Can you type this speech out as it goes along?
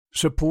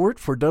Support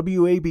for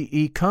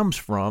WABE comes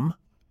from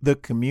the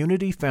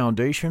Community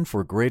Foundation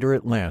for Greater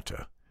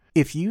Atlanta.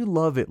 If you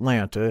love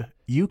Atlanta,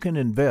 you can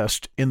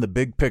invest in the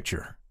big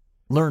picture.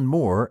 Learn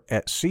more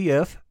at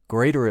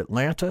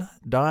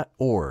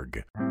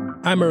cfgreateratlanta.org.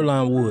 I'm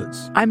Earlonne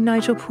Woods. I'm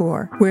Nigel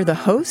Poor. We're the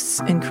hosts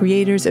and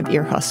creators of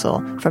Ear Hustle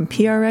from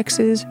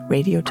PRX's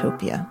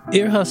Radiotopia.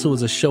 Ear Hustle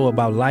is a show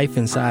about life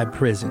inside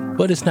prison,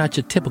 but it's not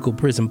your typical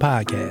prison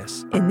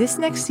podcast. In this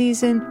next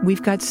season,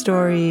 we've got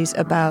stories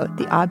about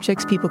the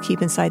objects people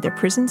keep inside their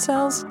prison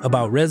cells,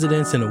 about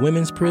residents in a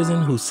women's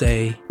prison who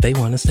say they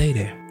want to stay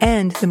there,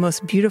 and the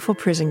most beautiful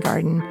prison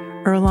garden.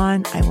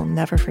 Earlonne, I will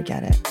never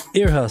forget it.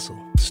 Ear Hustle.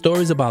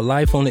 Stories about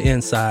life on the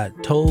inside,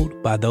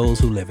 told by those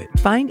who live it.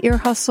 Find Ear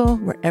Hustle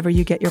wherever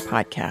you get your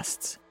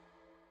podcasts.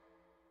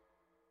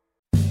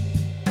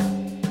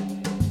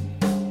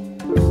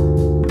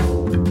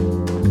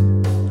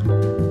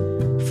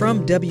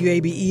 From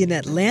WABE in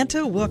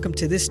Atlanta, welcome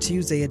to this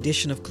Tuesday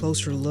edition of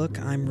Closer Look.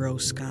 I'm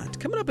Rose Scott.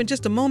 Coming up in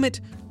just a moment,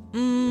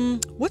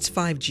 what's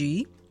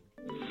 5G?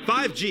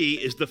 5G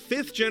is the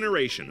fifth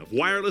generation of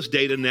wireless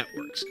data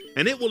networks,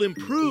 and it will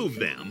improve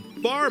them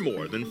far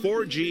more than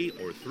 4G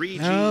or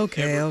 3G.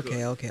 Okay.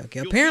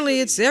 Apparently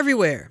it's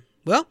everywhere.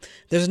 Well,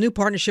 there's a new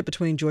partnership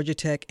between Georgia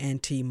Tech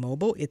and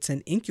T-Mobile. It's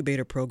an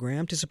incubator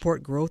program to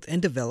support growth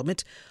and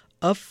development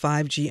of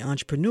 5G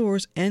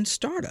entrepreneurs and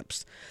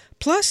startups.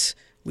 Plus,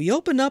 we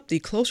open up the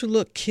Closer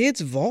Look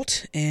Kids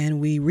Vault,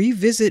 and we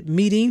revisit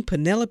meeting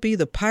Penelope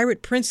the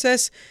Pirate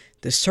Princess,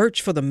 the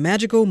search for the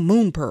magical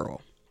moon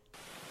pearl.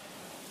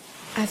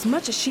 As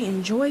much as she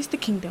enjoys the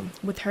kingdom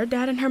with her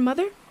dad and her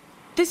mother,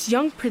 this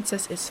young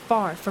princess is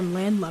far from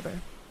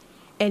landlubber.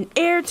 An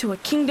heir to a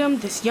kingdom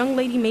this young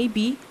lady may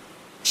be,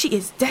 she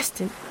is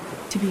destined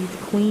to be the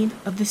queen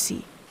of the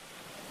sea.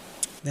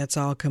 That's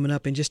all coming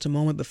up in just a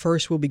moment, but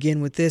first we'll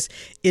begin with this.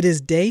 It is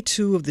day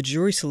 2 of the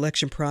jury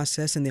selection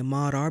process in the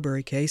Ahmaud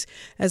Arbery case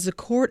as the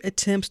court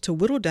attempts to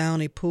whittle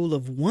down a pool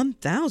of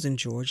 1,000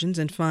 Georgians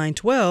and find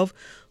 12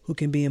 who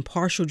can be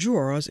impartial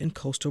jurors in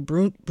coastal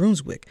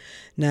Brunswick.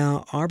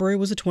 Now, Arbery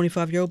was a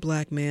 25-year-old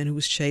black man who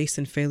was chased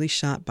and fatally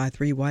shot by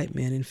 3 white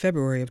men in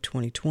February of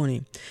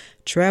 2020.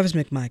 Travis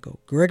McMichael,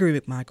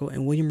 Gregory McMichael,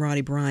 and William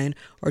Roddy Bryan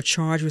are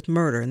charged with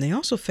murder, and they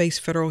also face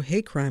federal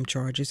hate crime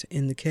charges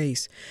in the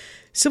case.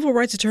 Civil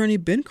rights attorney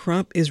Ben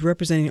Crump is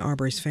representing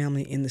Arbery's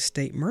family in the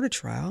state murder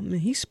trial, and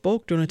he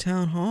spoke during a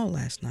town hall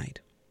last night.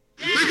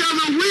 Because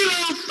if we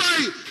don't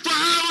fight for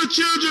our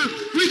children,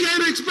 we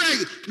can't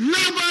expect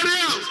nobody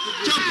else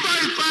to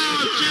fight for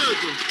our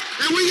children.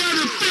 And we got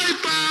to fight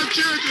for our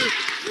children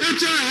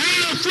until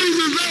hell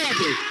freezes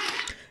over.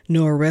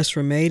 No arrests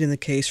were made in the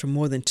case for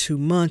more than 2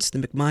 months. The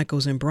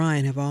McMichaels and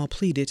Bryan have all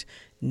pleaded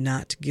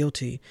not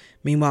guilty.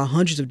 Meanwhile,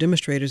 hundreds of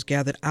demonstrators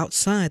gathered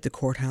outside the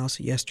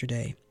courthouse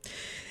yesterday.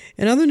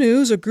 In other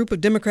news, a group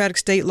of Democratic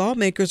state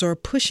lawmakers are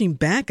pushing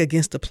back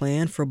against a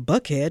plan for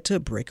Buckhead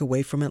to break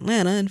away from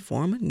Atlanta and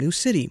form a new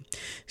city.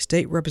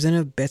 State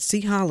Representative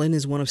Betsy Holland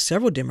is one of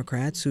several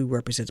Democrats who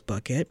represents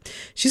Buckhead.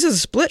 She says a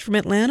split from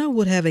Atlanta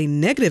would have a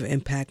negative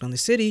impact on the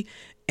city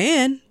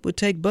and would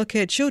take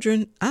Buckhead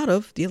children out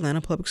of the Atlanta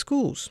public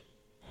schools.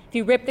 If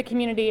you rip the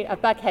community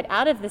of Buckhead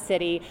out of the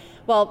city,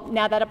 well,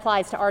 now that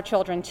applies to our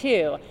children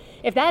too.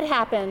 If that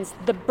happens,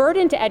 the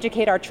burden to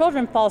educate our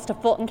children falls to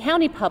Fulton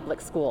County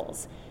Public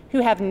Schools,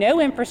 who have no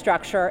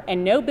infrastructure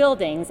and no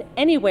buildings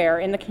anywhere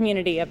in the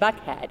community of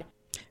Buckhead.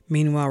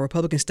 Meanwhile,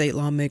 Republican state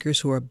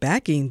lawmakers who are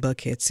backing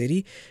Buckhead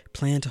City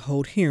plan to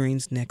hold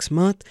hearings next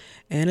month.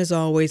 And as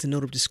always, a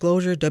note of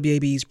disclosure,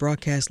 WABE's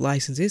broadcast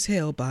license is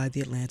held by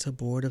the Atlanta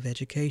Board of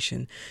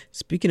Education.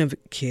 Speaking of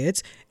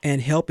kids,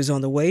 and help is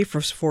on the way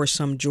for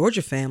some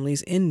Georgia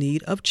families in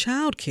need of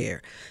child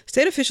care.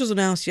 State officials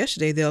announced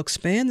yesterday they'll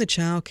expand the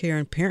Child Care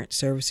and Parent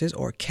Services,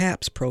 or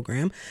CAPS,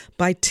 program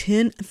by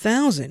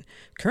 10,000.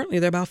 Currently,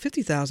 there are about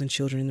 50,000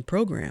 children in the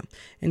program,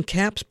 and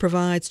CAPS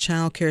provides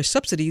child care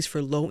subsidies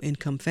for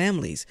low-income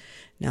families.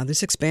 Now,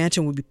 this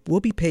expansion will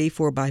be paid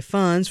for by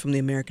funds from the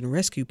American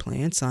Rescue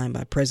Plan signed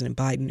by President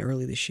Biden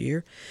early this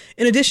year.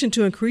 In addition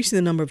to increasing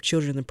the number of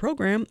children in the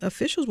program,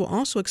 officials will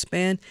also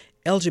expand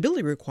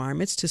eligibility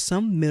requirements to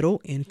some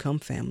middle-income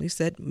families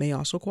that may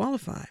also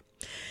qualify.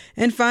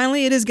 And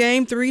finally, it is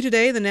Game 3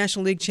 today, the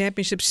National League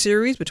Championship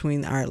Series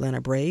between our Atlanta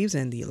Braves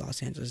and the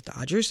Los Angeles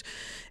Dodgers.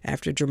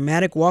 After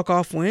dramatic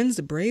walk-off wins,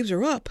 the Braves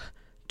are up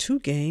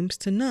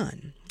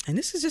 2-0. And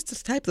this is just the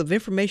type of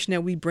information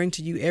that we bring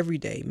to you every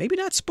day. Maybe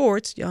not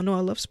sports. Y'all know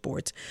I love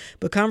sports.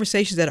 But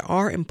conversations that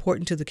are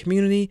important to the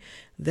community.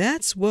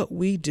 That's what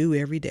we do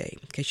every day.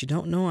 In case you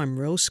don't know, I'm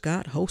Rose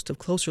Scott, host of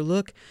Closer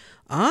Look.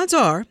 Odds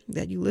are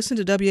that you listen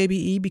to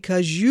WABE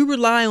because you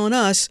rely on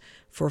us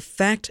for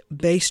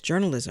fact-based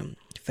journalism.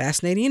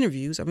 Fascinating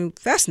interviews,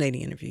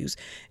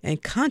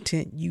 and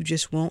content you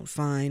just won't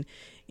find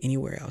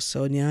anywhere else.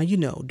 So now you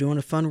know, during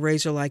a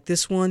fundraiser like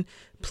this one,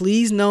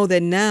 please know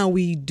that now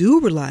we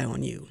do rely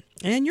on you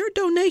and your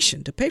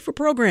donation to pay for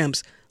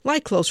programs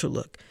like Closer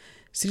Look.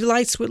 City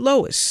Lights with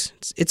Lois.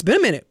 It's been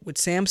a minute with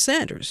Sam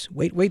Sanders.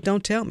 Wait,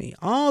 Don't Tell Me.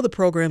 All the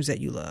programs that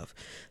you love.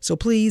 So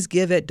please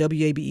give at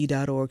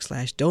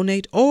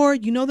wabe.org/donate, or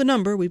you know the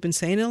number. We've been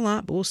saying it a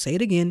lot, but we'll say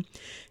it again.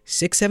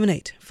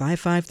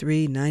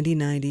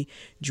 678-553-9090.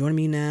 Joining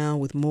me now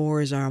with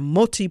more is our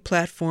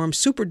multi-platform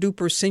super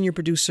duper senior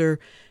producer,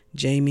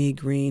 Jamie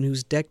Green,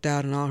 who's decked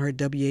out in all her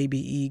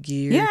WABE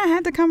gear. Yeah, I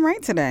had to come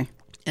right today.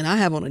 And I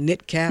have on a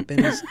knit cap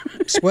and a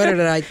sweater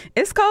that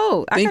it's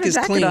cold. Think I got a is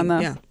jacket clean. On though.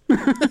 Yeah.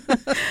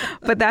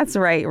 But that's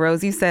right,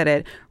 Rose, you said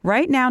it.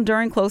 Right now,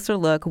 during Closer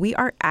Look, we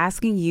are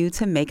asking you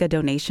to make a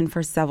donation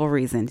for several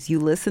reasons. You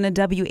listen to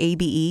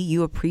WABE,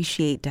 you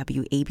appreciate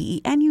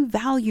WABE, and you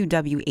value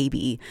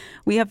WABE.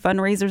 We have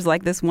fundraisers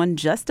like this one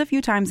just a few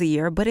times a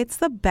year, but it's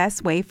the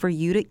best way for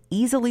you to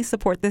easily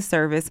support this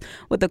service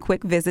with a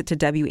quick visit to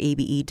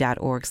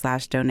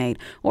wabe.org/donate,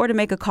 or to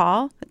make a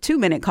call, a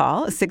 2-minute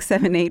call,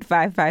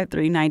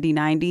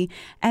 678-553-9090,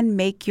 and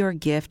make your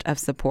gift of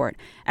support.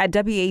 At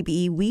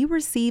WABE, we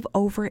receive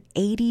over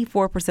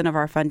 84% of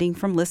our funding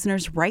from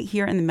listeners right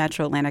here in the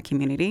Metro Atlanta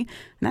community.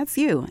 And that's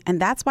you.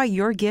 And that's why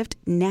your gift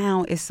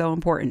now is so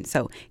important.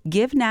 So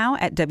give now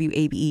at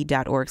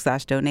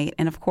wabe.org/donate.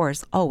 And of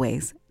course,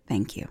 always,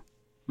 thank you.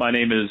 My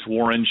name is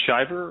Warren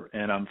Shiver,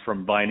 and I'm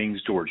from Vinings,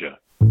 Georgia.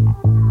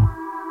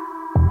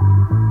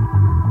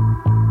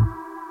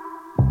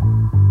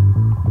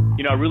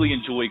 You know, I really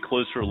enjoy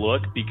Closer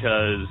Look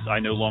because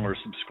I no longer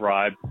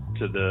subscribe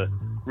to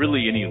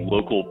really any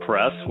local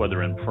press,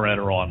 whether in print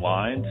or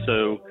online.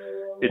 So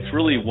it's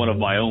really one of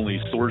my only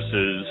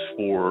sources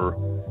for,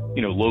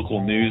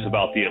 local news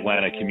about the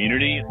Atlanta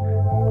community.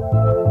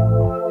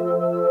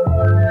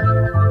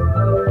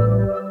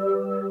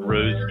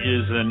 Rose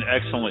is an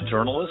excellent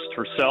journalist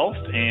herself,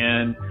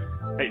 and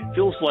it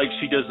feels like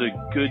she does a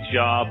good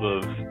job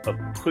of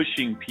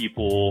pushing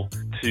people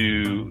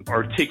to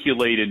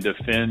articulate and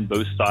defend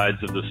both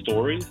sides of the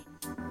stories.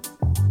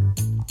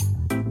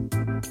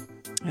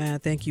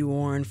 Thank you,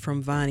 Warren,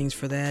 from Vinings,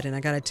 for that. And I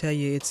got to tell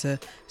you, it's a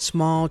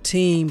small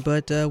team,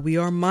 but we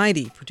are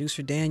mighty.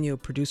 Producer Daniel,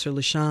 producer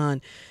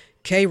LaShawn,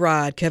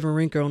 K-Rod, Kevin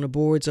Rinker on the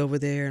boards over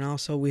there. And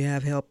also we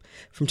have help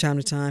from time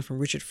to time from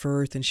Richard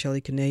Firth and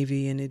Shelley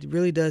Canavy. And it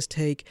really does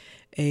take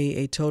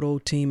a total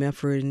team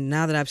effort. And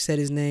now that I've said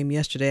his name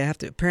yesterday, I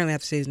apparently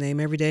have to say his name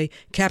every day.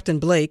 Captain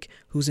Blake,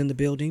 who's in the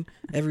building.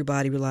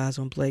 Everybody relies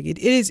on Blake.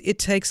 It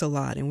takes a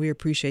lot, and we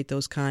appreciate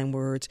those kind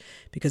words,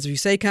 because if you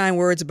say kind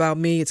words about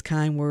me, it's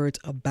kind words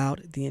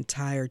about the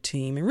entire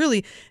team and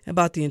really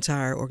about the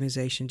entire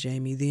organization,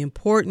 Jamie. The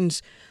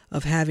importance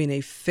of having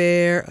a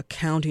fair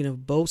accounting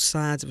of both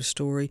sides of a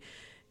story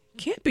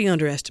can't be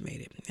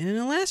underestimated. And in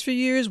the last few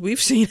years, we've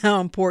seen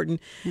how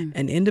important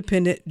an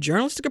independent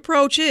journalistic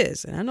approach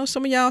is. And I know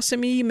some of y'all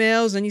send me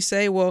emails and you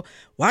say, well,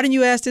 why didn't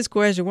you ask this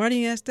question? Why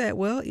didn't you ask that?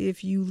 Well,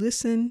 if you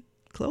listen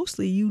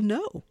closely, you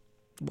know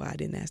why I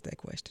didn't ask that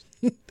question.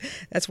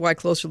 That's why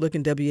Closer Look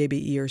and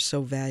WABE are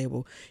so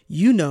valuable.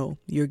 You know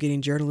you're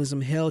getting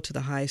journalism held to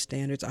the highest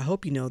standards. I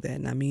hope you know that,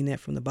 and I mean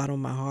that from the bottom of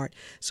my heart.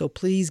 So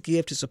please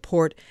give to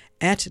support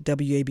at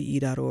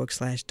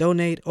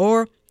wabe.org/donate,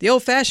 or the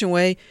old-fashioned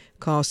way,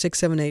 call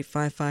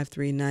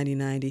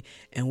 678-553-9090,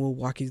 and we'll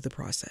walk you through the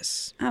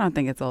process. I don't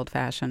think it's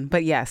old-fashioned,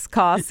 but yes,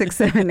 call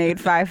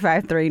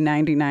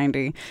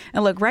 678-553-9090.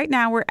 And look, right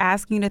now we're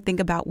asking you to think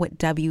about what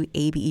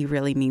WABE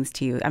really means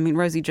to you. I mean,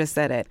 Rosie just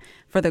said it.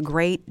 For the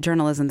great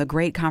journalism, the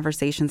great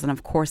conversations, and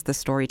of course the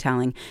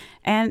storytelling.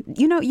 And,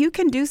 you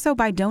can do so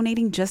by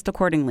donating just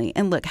accordingly.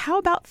 And look, how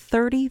about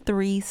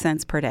 33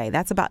 cents per day?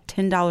 That's about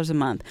 $10 a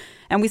month.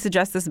 And we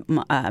suggest this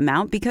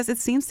amount because it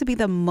seems to be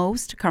the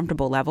most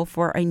comfortable level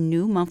for a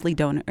new monthly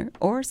donor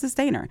or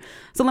sustainer.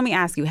 So let me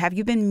ask you, have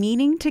you been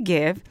meaning to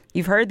give?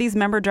 You've heard these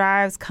member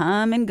drives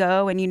come and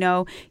go, and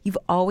you've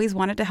always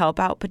wanted to help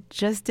out, but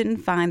just didn't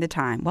find the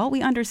time. Well,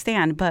 we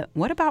understand, but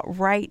what about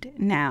right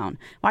now?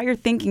 While you're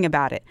thinking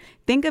about it,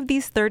 think of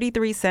these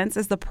 33 cents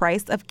as the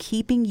price of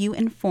keeping you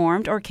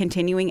informed or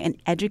continuing an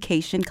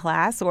education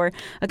class or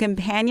a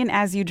companion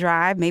as you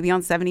drive, maybe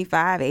on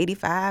 75,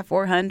 85,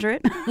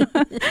 400.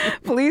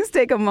 Please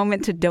take a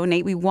moment to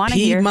donate. We want to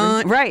hear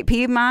Piedmont. Right,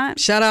 Piedmont.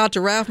 Shout out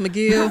to Ralph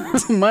McGill.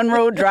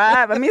 Monroe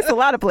Drive. I mean, it's a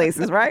lot of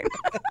places, right?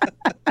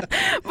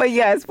 But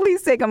yes,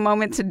 please take a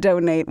moment to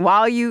donate.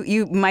 While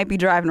you might be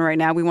driving right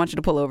now, we want you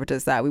to pull over to the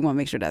side. We want to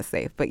make sure that's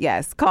safe. But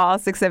yes, call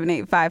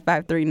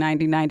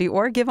 678-553-9090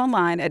 or give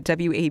online at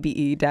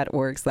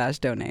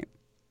wabe.org/donate.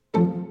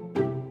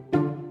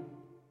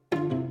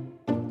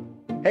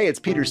 Hey, it's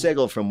Peter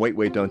Sagal from Wait,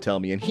 Don't Tell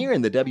Me. And here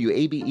in the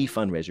WABE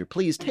fundraiser,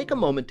 please take a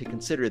moment to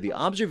consider the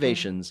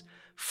observations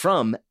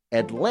from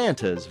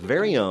Atlanta's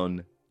very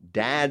own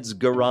Dad's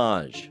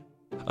Garage.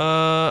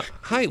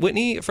 Hi,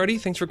 Whitney, Freddie,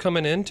 thanks for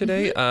coming in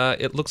today.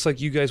 It looks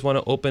like you guys want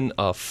to open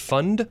a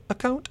fund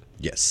account?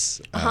 Yes.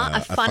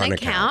 A fun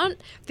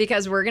account,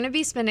 because we're going to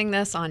be spending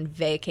this on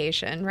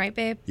vacation, right,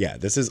 babe? Yeah,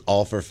 this is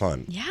all for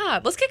fun. Yeah,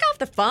 let's kick off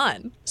the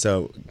fun.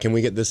 So can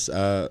we get this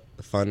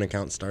fun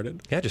account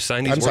started? Yeah, just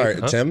sign these I'm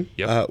sorry, Tim.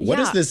 Yep. What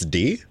is this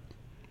D?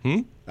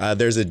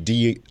 There's a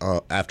D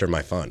after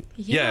my fun.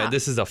 Yeah,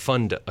 this is a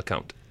fund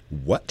account.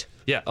 What?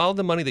 Yeah, all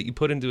the money that you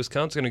put into his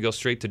account is going to go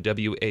straight to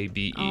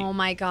WABE. Oh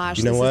my gosh.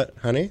 You know what,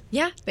 honey?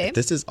 Yeah, babe. If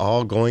this is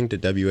all going to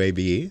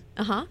WABE,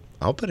 Uh-huh.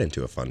 I'll put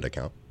into a fund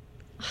account.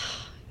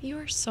 You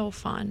are so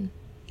fun.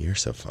 You're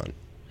so fun.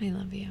 I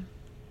love you.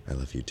 I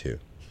love you too.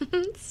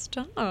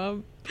 Stop.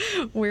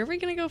 Where are we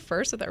going to go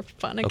first with our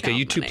fun account Okay,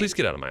 you two, money? please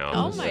get out of my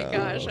office. Oh my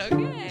gosh,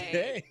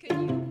 okay.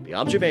 The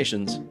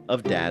observations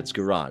of Dad's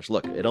Garage.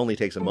 Look, it only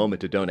takes a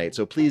moment to donate,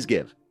 so please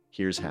give.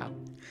 Here's how.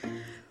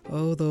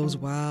 Oh, those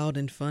wild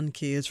and fun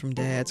kids from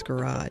Dad's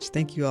Garage.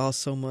 Thank you all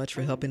so much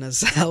for helping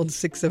us out.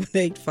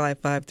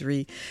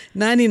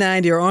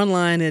 678-553-9090 or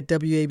online at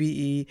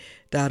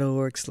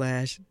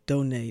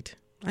wabe.org/donate.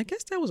 I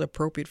guess that was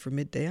appropriate for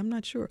midday. I'm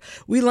not sure.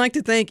 We'd like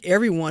to thank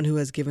everyone who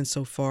has given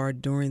so far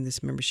during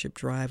this membership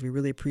drive. We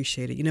really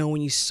appreciate it. You know,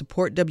 when you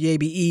support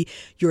WABE,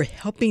 you're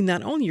helping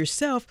not only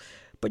yourself,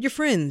 but your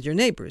friends, your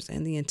neighbors,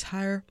 and the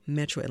entire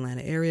metro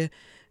Atlanta area.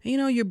 And, you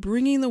know, you're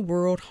bringing the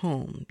world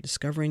home,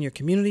 discovering your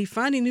community,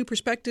 finding new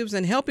perspectives,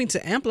 and helping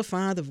to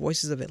amplify the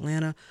voices of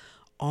Atlanta,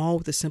 all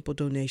with a simple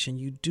donation.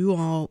 You do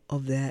all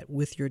of that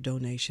with your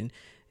donation.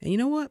 And you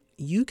know what?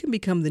 You can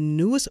become the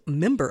newest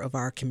member of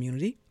our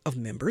community of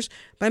members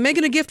by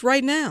making a gift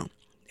right now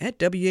at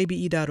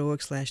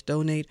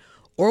wabe.org/donate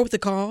or with the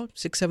call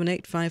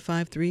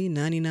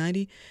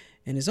 678-553-9090.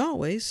 And as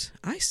always,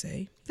 I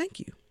say thank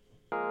you.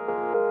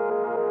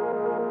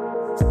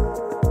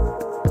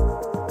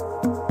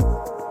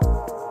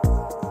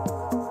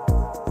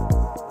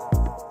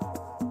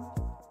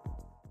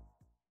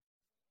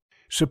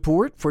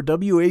 Support for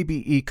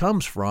WABE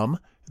comes from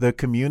the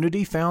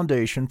Community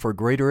Foundation for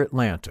Greater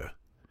Atlanta.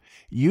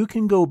 You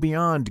can go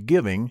beyond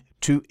giving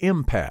to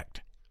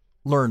impact.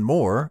 Learn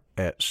more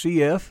at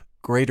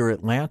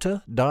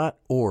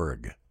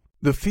cfgreateratlanta.org.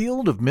 The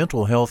field of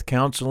mental health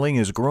counseling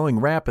is growing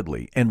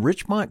rapidly, and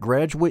Richmont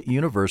Graduate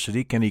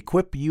University can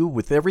equip you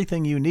with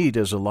everything you need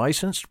as a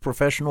licensed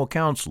professional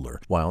counselor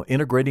while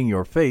integrating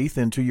your faith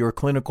into your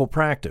clinical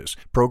practice.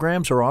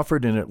 Programs are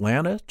offered in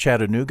Atlanta,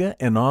 Chattanooga,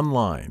 and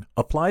online.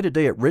 Apply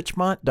today at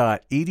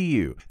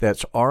richmont.edu.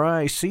 That's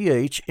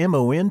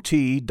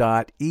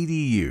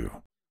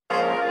RICHMONT.edu.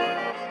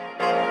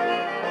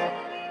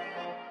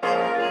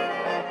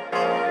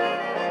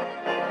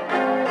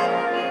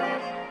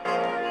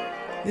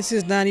 This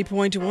is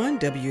 90.1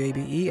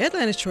 WABE,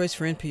 Atlanta's Choice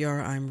for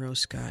NPR. I'm Rose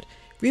Scott.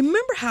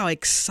 Remember how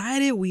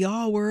excited we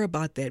all were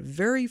about that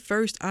very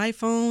first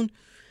iPhone?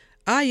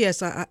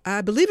 Yes,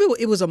 I believe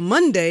it was a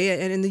Monday,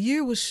 and the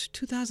year was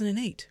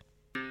 2008.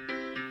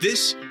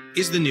 This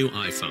is the new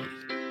iPhone.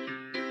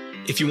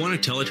 If you want to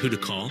tell it who to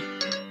call,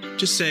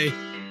 just say,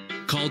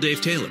 call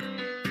Dave Taylor.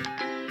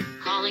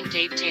 Calling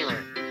Dave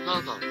Taylor,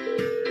 mobile.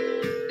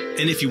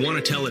 And if you want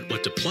to tell it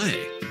what to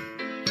play,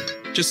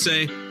 just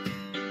say,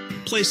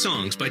 play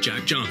songs by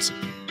Jack Johnson.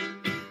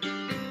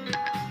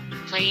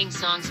 Playing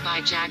songs by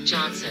Jack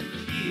Johnson.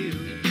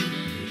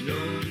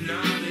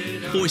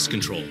 Voice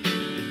control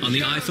on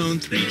the iPhone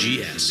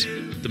 3GS,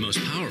 the most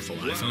powerful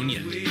iPhone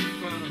yet.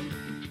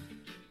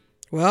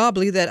 Well, I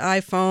believe that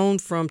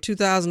iPhone from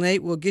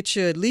 2008 will get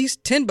you at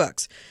least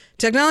 $10.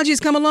 Technology has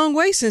come a long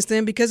way since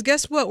then because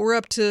guess what? We're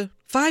up to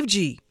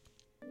 5G.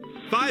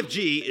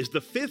 5G is the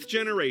 5th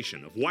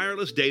generation of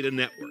wireless data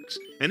networks,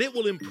 and it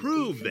will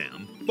improve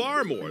them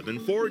far more than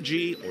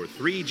 4G or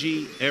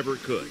 3G ever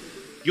could.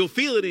 You'll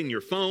feel it in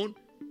your phone,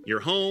 your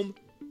home,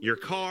 your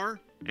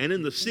car, and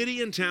in the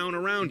city and town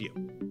around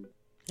you.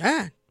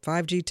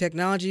 5G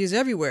technology is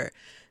everywhere.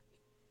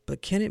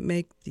 But can it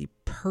make the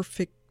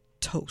perfect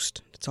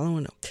toast? That's all I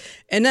want to know.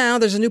 And now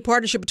there's a new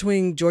partnership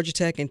between Georgia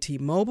Tech and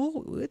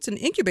T-Mobile. It's an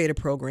incubator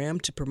program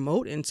to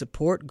promote and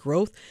support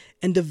growth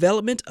and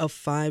development of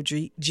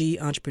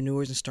 5G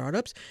entrepreneurs and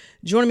startups.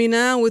 Joining me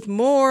now with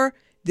more.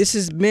 This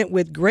is meant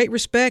with great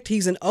respect.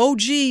 He's an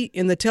OG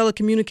in the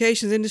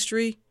telecommunications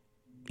industry.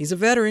 He's a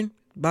veteran.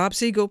 Bob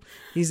Siegel.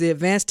 He's the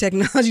Advanced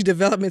Technology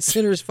Development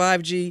Center's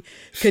 5G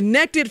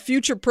Connected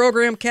Future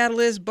Program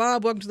Catalyst.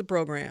 Bob, welcome to the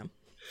program.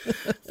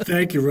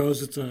 Thank you,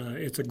 Rose.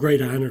 It's a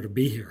great honor to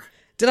be here.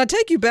 Did I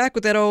take you back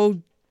with that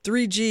old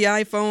 3G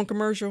iPhone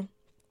commercial?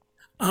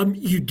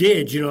 You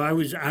did. You know,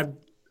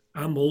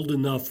 I'm old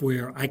enough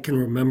where I can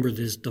remember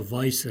this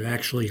device that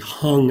actually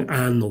hung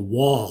on the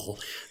wall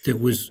that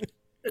was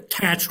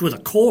attached with a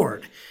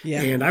cord.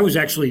 Yeah. And I was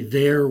actually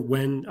there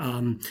when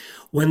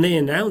they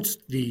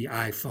announced the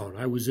iPhone.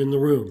 I was in the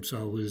room,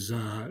 so it was.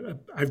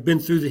 I've been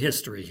through the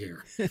history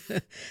here.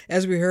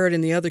 As we heard in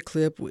the other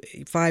clip,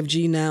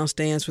 5G now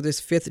stands for this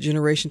 5th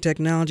generation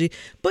technology.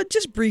 But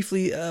just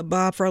briefly,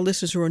 Bob, for our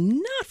listeners who are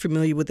not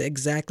familiar with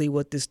exactly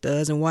what this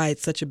does and why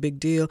it's such a big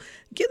deal,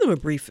 give them a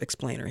brief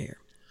explainer here.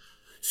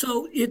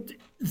 So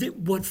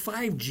what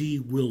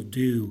 5G will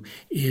do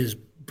is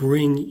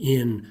bring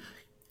in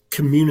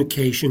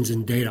communications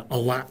and data a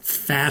lot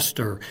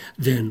faster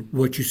than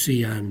what you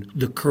see on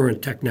the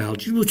current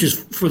technology, which is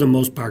for the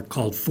most part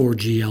called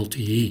 4G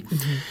LTE.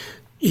 Mm-hmm.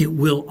 It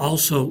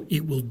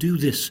will do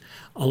this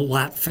a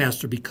lot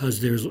faster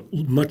because there's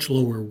much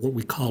lower what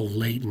we call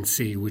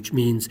latency, which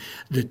means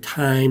the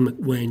time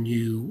when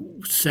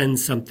you send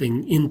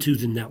something into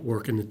the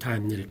network and the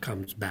time that it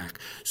comes back.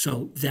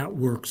 So that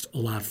works a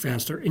lot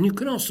faster. And you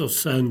can also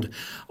send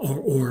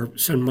or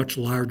send much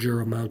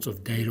larger amounts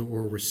of data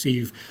or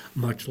receive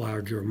much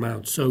larger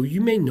amounts. So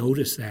you may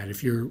notice that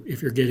if you're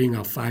getting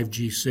a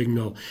 5G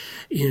signal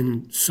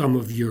in some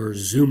of your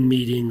Zoom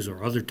meetings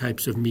or other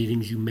types of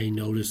meetings, you may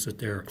notice that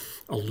they're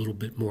a little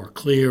bit more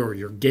clear, or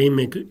your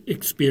gaming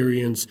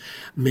experience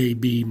may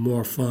be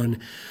more fun.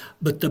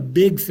 But the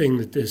big thing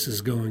that this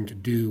is going to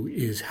do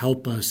is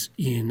help us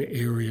in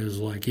areas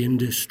like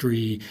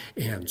industry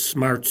and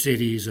smart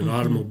cities and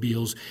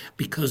automobiles,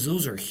 because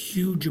those are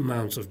huge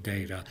amounts of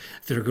data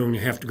that are going to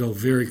have to go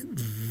very,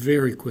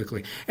 very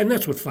quickly. And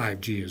that's what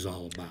 5G is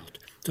all about.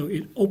 So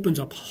it opens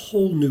up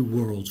whole new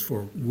worlds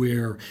for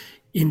where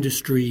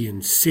industry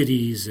and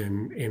cities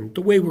and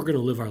the way we're going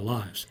to live our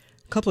lives.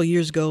 A couple of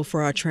years ago,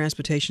 for our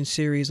transportation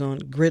series on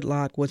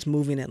Gridlock, What's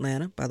Moving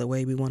Atlanta, by the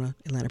way, we won an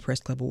Atlanta Press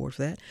Club Award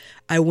for that,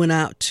 I went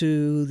out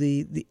to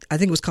the I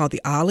think it was called the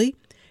Ollie,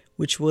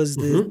 which was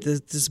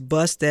this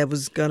bus that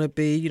was going to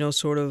be,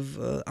 sort of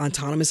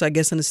autonomous, I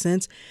guess, in a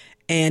sense,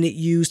 and it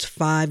used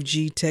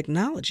 5G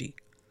technology.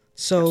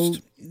 So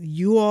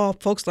you all,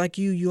 folks like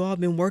you all have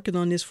been working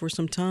on this for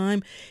some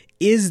time.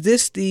 Is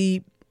this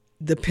the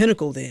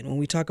pinnacle then when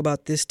we talk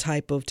about this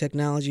type of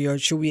technology, or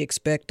should we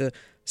expect a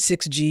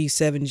 6G,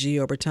 7G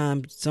over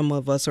time? Some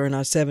of us are in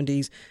our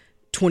 70s,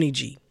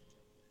 20G.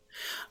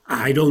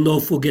 I don't know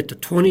if we'll get to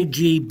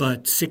 20G,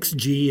 but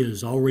 6G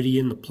is already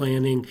in the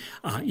planning,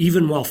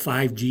 even while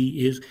 5G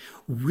is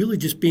really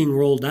just being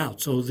rolled out.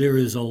 So there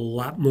is a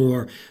lot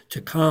more to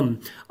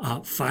come.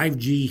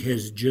 5G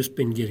has just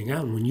been getting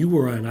out. And when you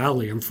were on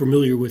Ollie, I'm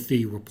familiar with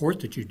the report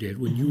that you did.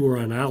 When you were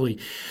on Ollie,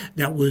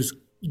 that was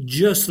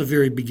just the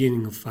very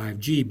beginning of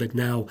 5G, but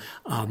now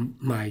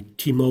my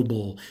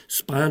T-Mobile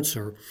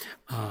sponsor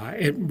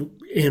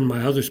and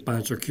my other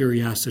sponsor,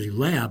 Curiosity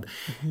Lab,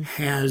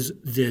 has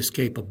this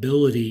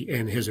capability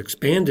and has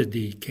expanded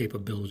the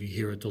capability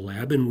here at the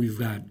lab. And we've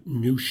got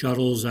new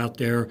shuttles out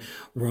there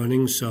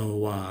running,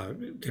 so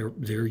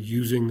they're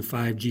using the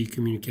 5G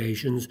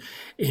communications,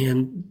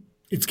 and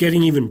it's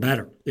getting even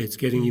better. It's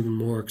getting even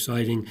more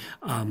exciting.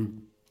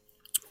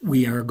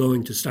 We are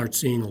going to start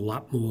seeing a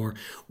lot more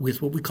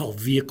with what we call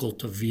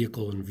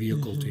vehicle-to-vehicle and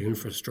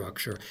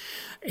vehicle-to-infrastructure.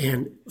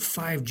 And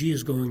 5G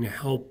is going to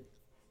help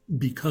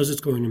because it's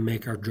going to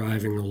make our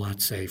driving a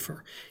lot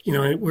safer.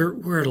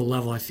 We're at a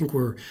level, I think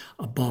we're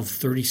above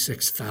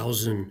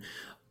 36,000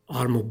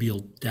 automobile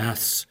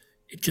deaths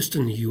just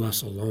in the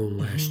U.S. alone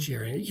last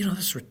year. And,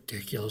 that's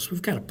ridiculous. We've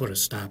got to put a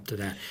stop to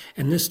that.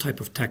 And this type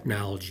of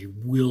technology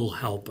will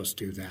help us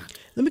do that.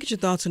 Let me get your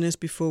thoughts on this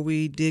before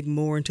we dig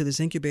more into this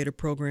incubator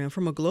program.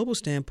 From a global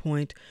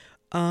standpoint,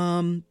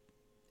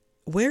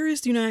 where is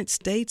the United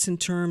States in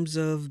terms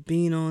of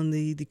being on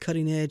the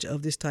cutting edge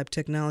of this type of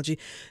technology?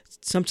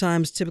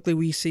 Sometimes, typically,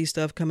 we see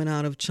stuff coming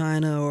out of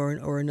China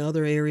or in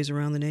other areas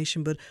around the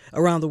nation, but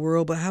around the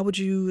world. But how would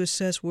you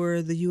assess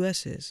where the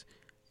U.S. is?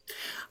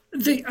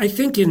 I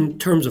think in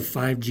terms of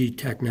 5G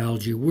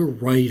technology, we're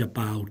right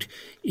about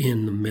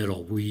in the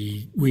middle.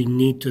 We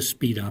need to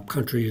speed up.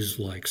 Countries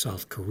like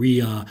South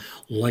Korea,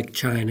 like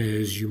China,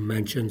 as you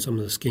mentioned, some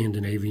of the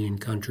Scandinavian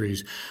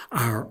countries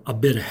are a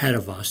bit ahead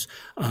of us.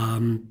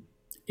 And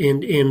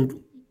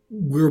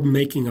we're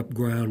making up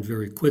ground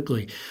very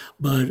quickly.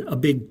 But a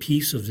big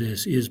piece of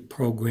this is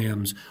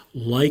programs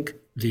like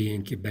the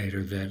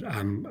incubator that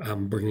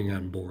I'm bringing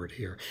on board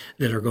here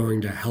that are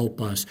going to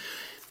help us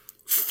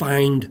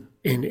find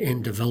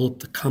and develop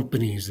the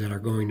companies that are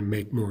going to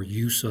make more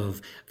use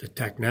of the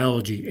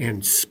technology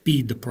and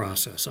speed the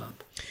process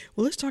up.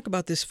 Well, let's talk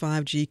about this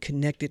 5G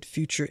Connected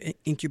Future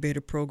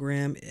Incubator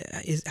Program.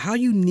 How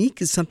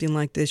unique is something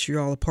like this? You're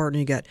all a partner.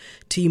 You got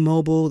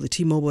T-Mobile, the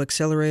T-Mobile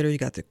Accelerator. You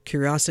got the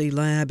Curiosity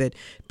Lab at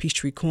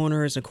Peachtree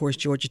Corners, and of course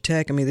Georgia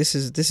Tech. I mean, this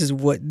is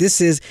what this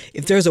is.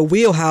 If there's a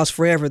wheelhouse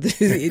forever,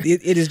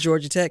 it is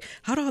Georgia Tech.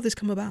 How did all this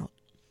come about?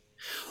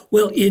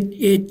 Well,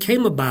 it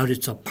came about.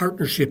 It's a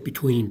partnership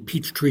between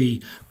Peachtree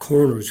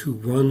Corners, who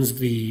runs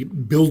the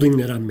building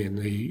that I'm in,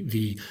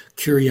 the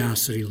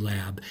Curiosity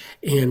Lab,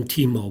 and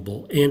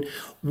T-Mobile. And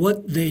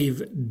what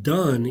they've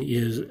done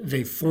is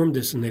they've formed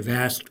this, and they've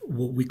asked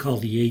what we call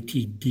the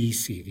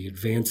ATDC, the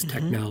Advanced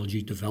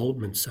Technology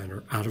Development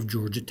Center out of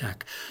Georgia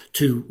Tech,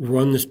 to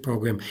run this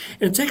program.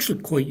 And it's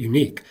actually quite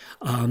unique.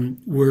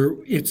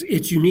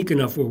 It's unique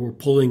enough where we're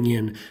pulling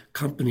in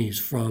companies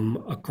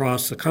from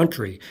across the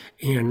country.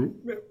 And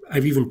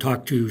I've even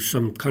talked to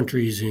some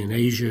countries in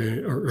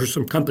Asia or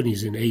some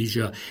companies in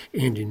Asia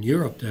and in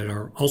Europe that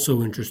are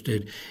also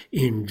interested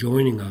in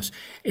joining us.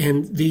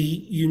 And the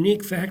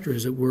unique factor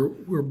is that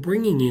we're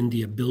bringing in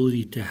the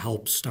ability to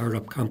help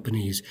startup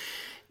companies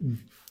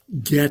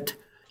get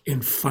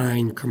and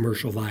find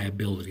commercial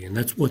viability. And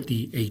that's what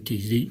the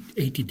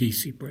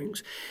ATDC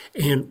brings.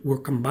 And we're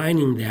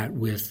combining that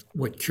with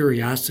what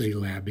Curiosity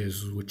Lab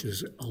is, which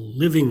is a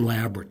living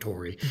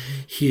laboratory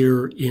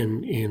here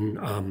in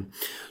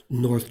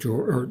north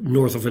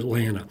of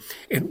Atlanta.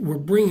 And we're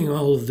bringing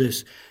all of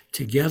this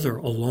together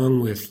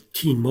along with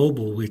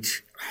T-Mobile,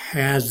 which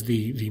has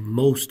the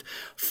most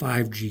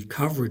 5G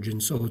coverage,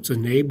 and so it's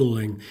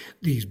enabling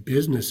these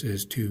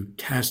businesses to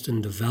test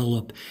and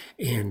develop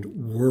and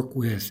work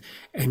with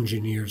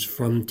engineers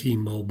from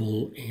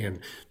T-Mobile and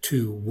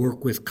to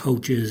work with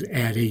coaches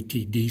at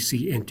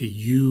ATDC and to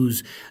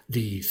use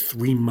the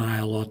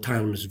 3-mile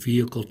autonomous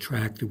vehicle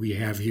track that we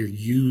have here,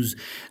 use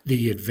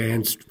the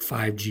advanced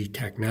 5G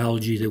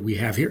technology that we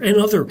have here and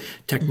other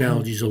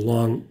technologies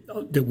along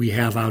that we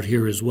have out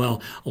here as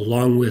well,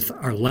 along with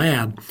our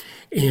lab,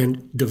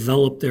 and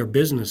develop their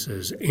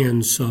businesses.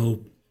 And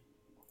so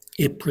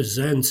it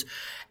presents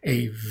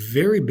a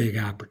very big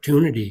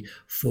opportunity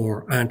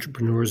for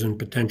entrepreneurs and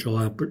potential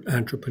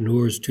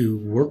entrepreneurs to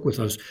work with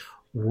us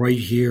right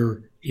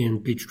here in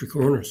Peachtree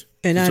Corners.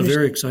 And it's a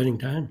very exciting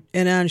time.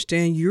 And I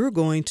understand you're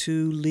going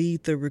to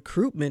lead the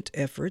recruitment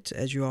efforts,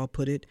 as you all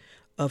put it,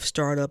 of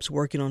startups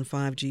working on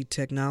 5G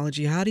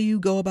technology. How do you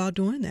go about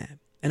doing that?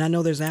 And I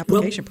know there's an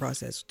application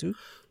process too.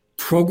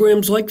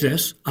 Programs like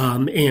this,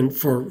 and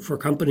for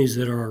companies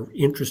that are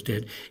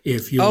interested,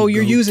 if you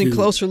you're using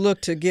Closer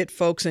Look to get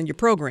folks in your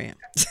program.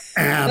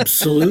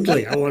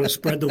 Absolutely, I want to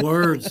spread the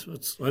words.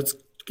 Let's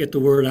get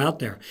the word out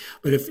there.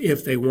 But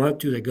if they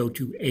want to, they go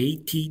to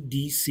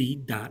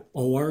atdc.org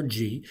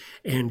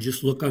and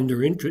just look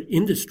under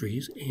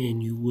industries,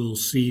 and you will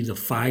see the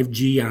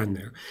 5G on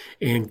there.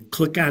 And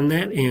click on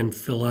that and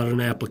fill out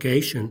an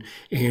application,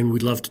 and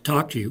we'd love to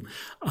talk to you.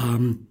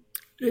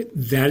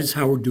 That is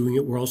how we're doing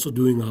it. We're also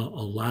doing a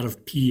lot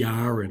of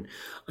PR and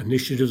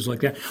initiatives like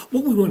that.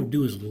 What we want to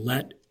do is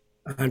let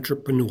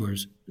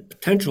entrepreneurs,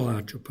 potential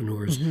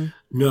entrepreneurs,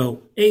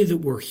 know, A, that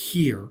we're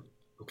here.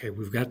 Okay,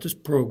 we've got this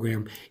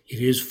program. It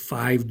is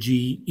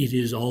 5G. It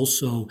is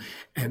also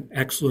an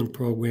excellent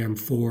program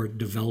for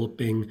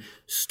developing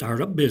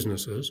startup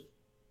businesses.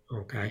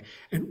 Okay,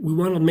 and we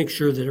want to make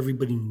sure that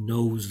everybody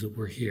knows that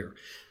we're here.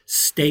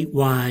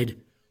 Statewide,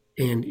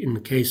 and in the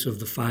case of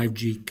the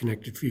 5G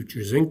Connected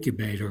Futures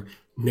Incubator,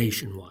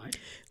 nationwide.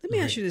 Let me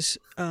ask you this,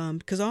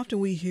 because often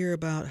we hear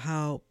about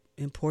how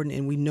important,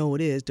 and we know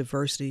it is,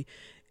 diversity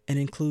and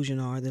inclusion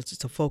are.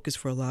 That's a focus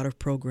for a lot of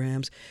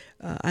programs.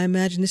 I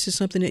imagine this is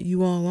something that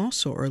you all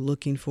also are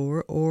looking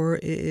for, or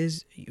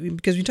is,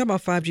 because when you talk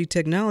about 5G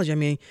technology, I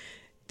mean,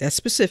 that's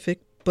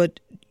specific, but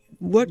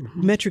what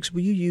metrics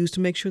will you use to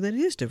make sure that it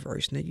is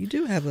diverse and that you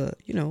do have a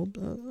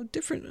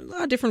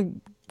lot of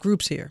different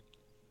groups here?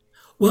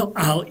 Well,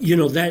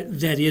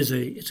 that is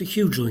it's a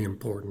hugely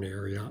important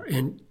area,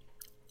 and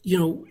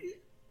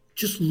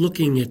just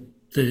looking at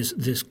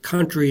this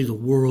country, the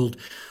world,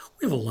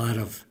 we have a lot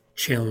of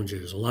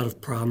challenges, a lot of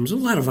problems, a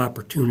lot of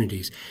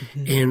opportunities,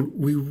 and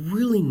we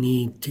really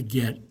need to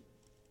get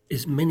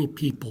as many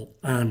people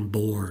on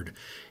board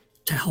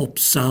to help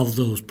solve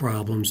those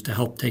problems, to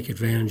help take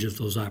advantage of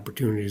those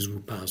opportunities we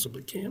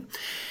possibly can.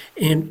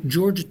 And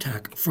Georgia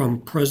Tech, from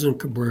President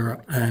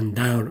Cabrera on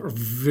down, are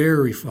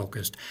very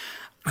focused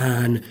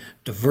on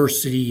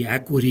diversity,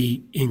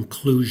 equity,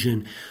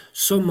 inclusion,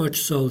 so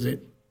much so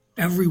that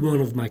every one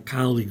of my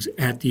colleagues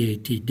at the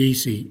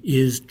ATDC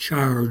is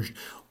charged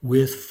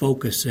with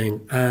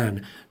focusing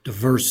on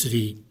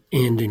diversity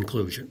and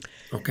inclusion.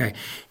 Okay.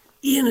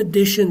 In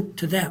addition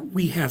to that,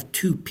 we have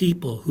two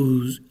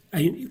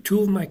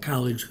of my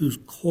colleagues whose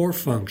core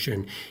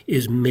function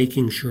is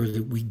making sure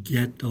that we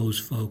get those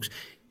folks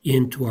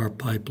into our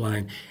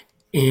pipeline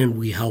and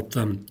we help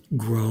them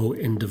grow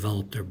and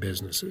develop their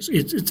businesses.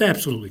 It's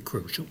absolutely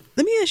crucial.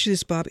 Let me ask you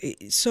this, Bob.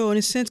 So in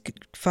a sense,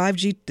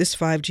 this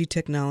 5G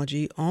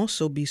technology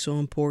also be so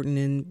important,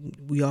 and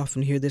we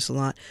often hear this a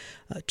lot,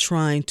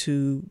 trying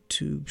to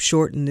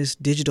shorten this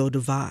digital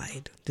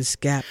divide, this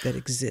gap that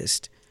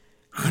exists.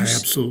 I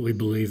absolutely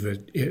believe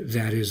that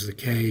that is the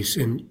case.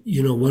 And,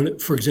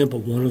 for example,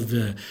 one of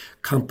the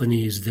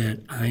companies that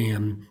I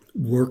am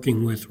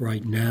working with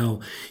right now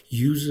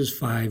uses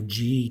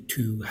 5G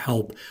to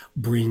help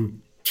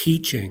bring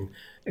teaching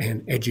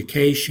and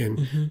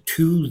education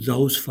to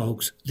those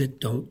folks that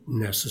don't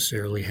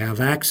necessarily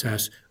have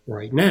access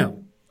right now.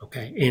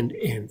 Okay, and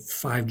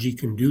 5G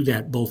can do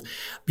that both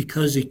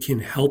because it can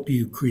help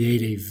you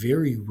create a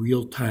very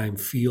real-time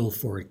feel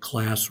for a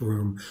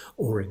classroom,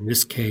 or in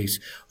this case,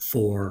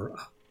 for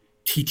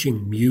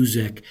teaching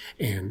music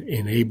and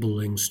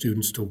enabling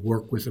students to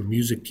work with a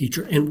music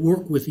teacher and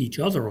work with each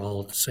other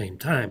all at the same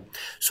time.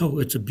 So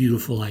it's a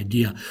beautiful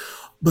idea.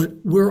 But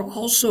we're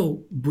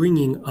also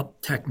bringing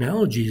up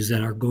technologies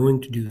that are going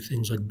to do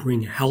things like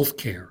bring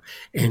healthcare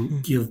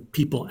and give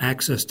people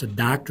access to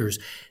doctors.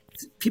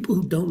 People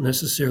who don't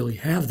necessarily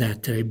have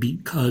that today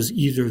because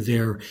either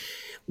they're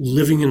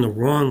living in the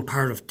wrong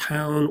part of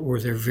town or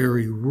they're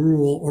very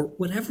rural or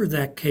whatever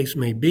that case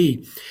may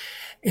be.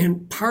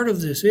 And part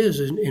of this is,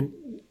 and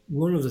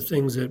one of the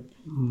things that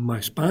my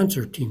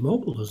sponsor,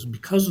 T-Mobile, is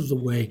because of the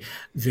way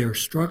they're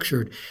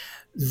structured,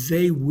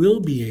 they will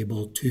be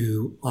able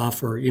to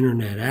offer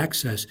internet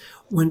access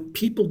when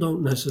people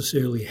don't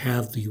necessarily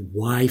have the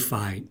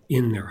Wi-Fi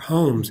in their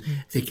homes.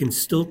 They can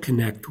still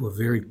connect to a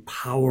very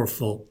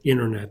powerful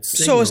internet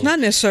signal. So it's not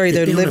necessarily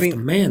they're living to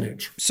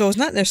manage. So it's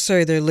not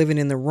necessarily they're living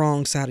in the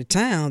wrong side of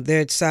town.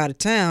 Their side of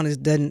town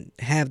doesn't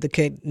have the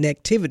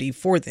connectivity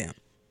for them.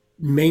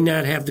 May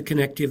not have the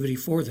connectivity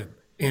for them.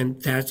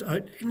 And that's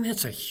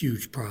a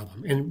huge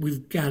problem. And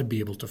we've got to be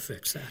able to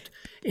fix that.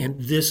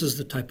 And this is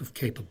the type of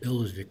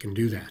capability that can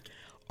do that.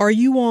 Are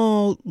you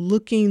all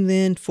looking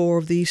then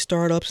for these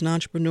startups and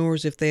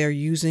entrepreneurs if they're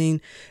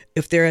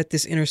at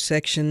this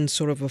intersection,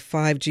 sort of a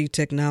 5G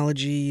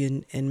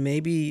technology and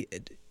maybe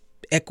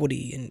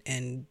equity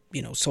and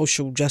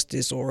social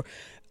justice or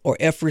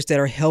efforts that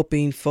are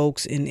helping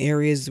folks in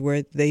areas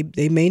where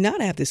they may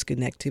not have this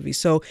connectivity?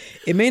 So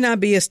it may not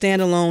be a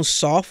standalone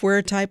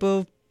software type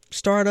of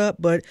startup,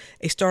 but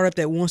a startup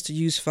that wants to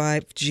use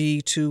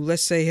 5G to,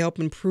 let's say, help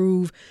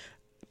improve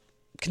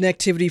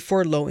connectivity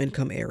for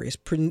low-income areas,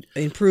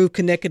 improve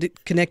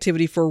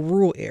connectivity for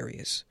rural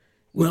areas.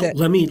 Well,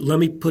 let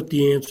me put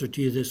the answer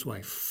to you this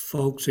way,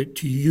 folks,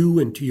 to you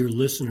and to your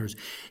listeners.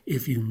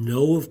 If you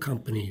know of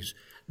companies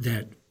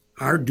that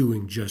are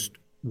doing just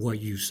what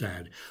you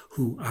said,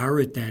 who are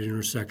at that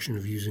intersection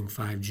of using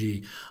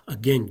 5G,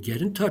 again,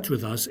 get in touch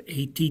with us,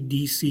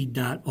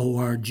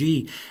 atdc.org,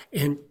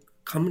 and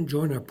come and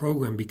join our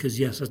program, because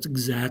yes, that's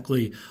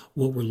exactly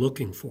what we're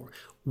looking for.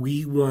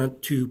 We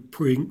want to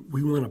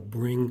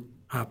bring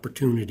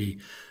opportunity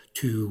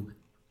to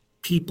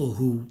people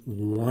who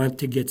want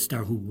to get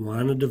started, who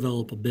want to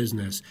develop a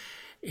business,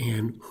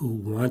 and who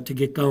want to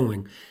get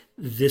going.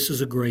 This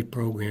is a great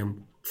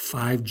program.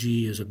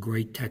 5G is a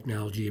great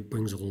technology. It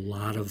brings a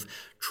lot of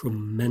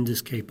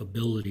tremendous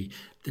capability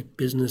that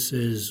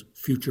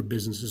future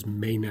businesses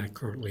may not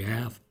currently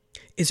have.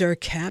 Is there a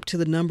cap to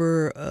the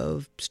number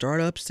of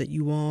startups that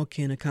you all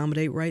can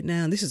accommodate right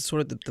now? And this is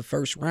sort of the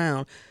first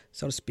round,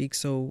 so to speak.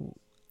 So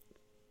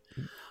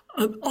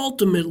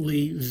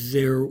ultimately,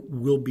 there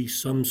will be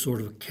some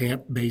sort of a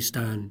cap based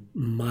on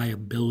my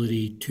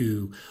ability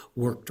to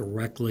work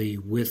directly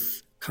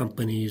with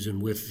companies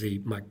and with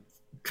my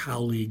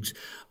colleagues.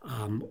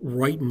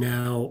 Right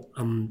now,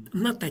 I'm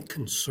not that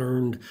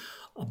concerned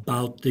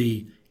about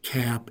the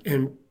cap.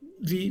 And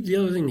the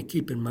other thing to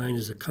keep in mind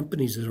is the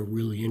companies that are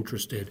really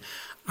interested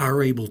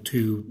are able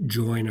to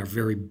join our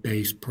very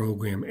base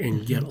program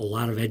and get a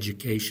lot of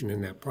education in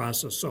that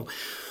process. So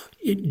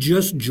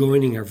just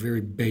joining our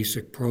very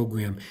basic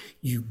program,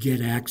 you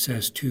get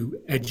access to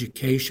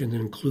education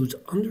that includes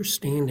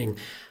understanding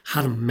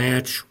how to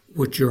match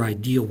what your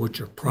idea, what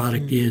your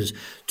product is,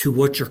 to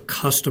what your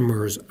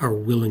customers are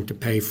willing to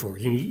pay for.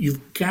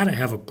 You've got to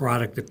have a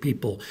product that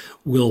people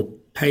will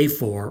pay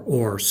for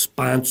or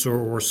sponsor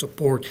or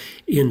support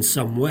in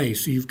some way.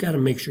 So you've got to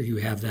make sure you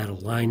have that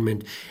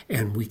alignment,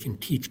 and we can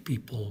teach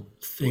people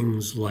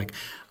things like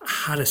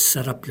how to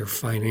set up your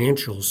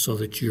financials so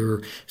that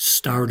your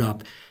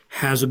startup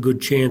has a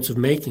good chance of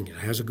making it,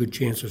 has a good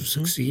chance of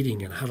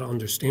succeeding, and how to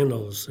understand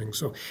all those things.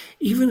 So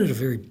even at a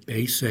very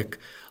basic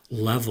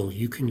level,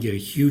 you can get a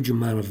huge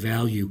amount of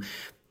value.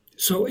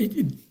 So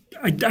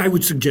I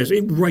would suggest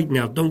right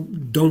now,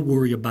 don't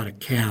worry about a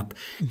cap.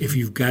 If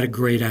you've got a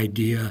great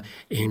idea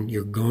and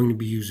you're going to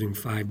be using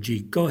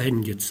 5G, go ahead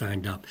and get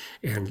signed up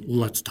and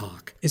let's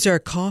talk. Is there a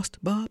cost,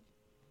 Bob?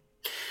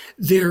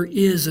 There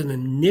is an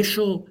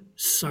initial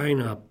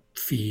sign-up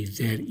fee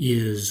that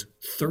is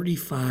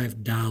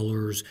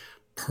 $35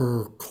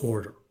 per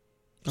quarter.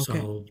 Okay.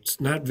 So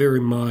it's not very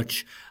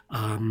much.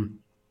 And,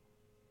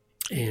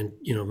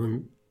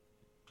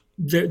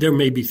 there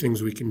may be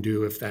things we can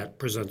do if that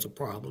presents a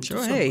problem.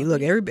 Sure. Hey,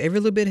 look, every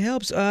little bit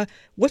helps.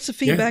 What's the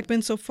feedback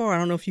been so far? I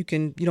don't know if you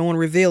don't want to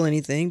reveal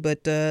anything,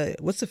 but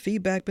what's the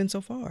feedback been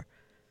so far?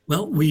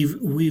 Well, we've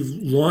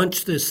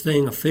launched this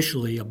thing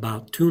officially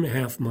about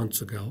 2.5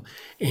 months ago,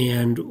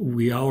 and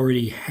we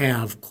already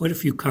have quite a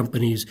few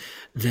companies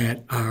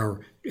that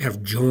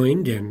have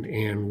joined,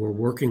 and we're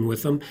working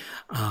with them.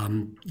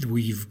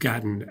 We've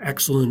gotten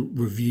excellent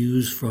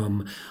reviews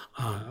from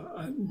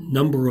a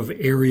number of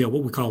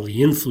what we call the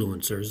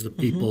influencers, the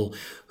people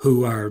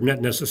who are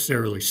not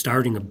necessarily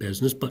starting a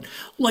business, but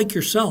like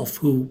yourself,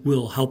 who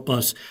will help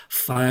us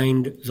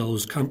find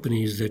those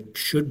companies that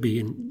should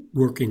be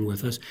working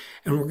with us.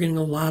 And we're getting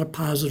a lot of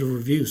positive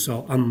reviews.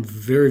 So I'm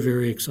very,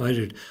 very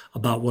excited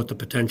about what the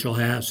potential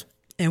has.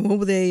 And when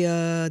will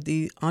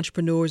the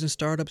entrepreneurs and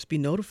startups be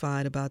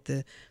notified about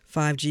the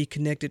 5G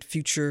Connected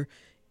Future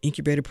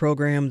Incubator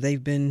Program?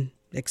 They've been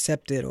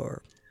accepted,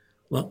 or?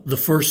 Well, the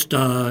first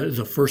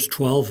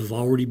 12 have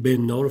already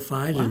been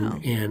notified,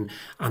 and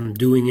I'm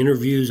doing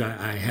interviews.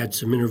 I had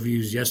some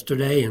interviews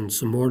yesterday and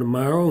some more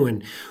tomorrow,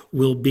 and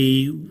we'll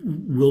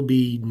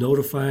be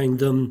notifying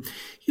them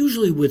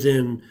usually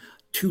within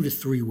 2 to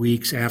 3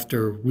 weeks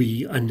after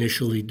we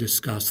initially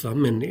discuss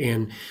them,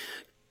 and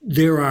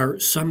there are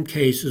some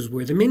cases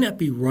where they may not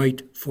be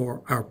right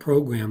for our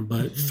program,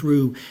 but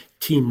through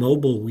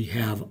T-Mobile, we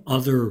have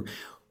other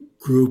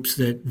groups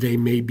that they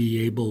may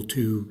be able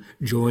to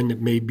join that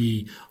may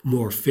be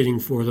more fitting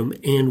for them.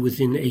 And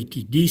within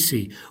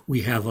ATDC,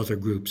 we have other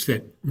groups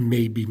that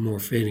may be more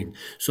fitting.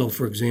 So,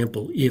 for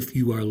example, if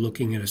you are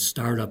looking at a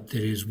startup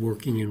that is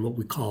working in what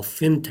we call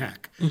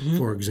fintech,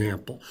 for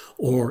example,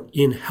 or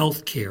in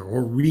healthcare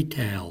or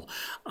retail,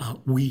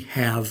 we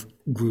have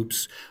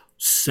groups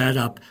set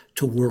up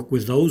to work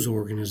with those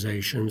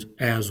organizations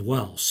as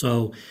well.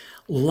 So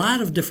a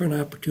lot of different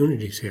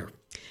opportunities here.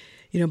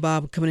 You know,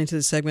 Bob, coming into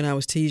the segment, I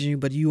was teasing you,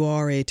 but you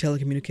are a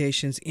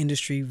telecommunications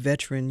industry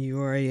veteran. You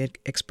are an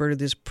expert of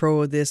this,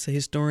 pro of this, a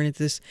historian of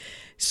this.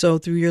 So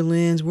through your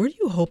lens, where do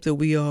you hope that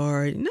we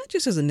are, not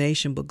just as a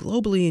nation, but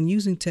globally, in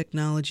using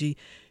technology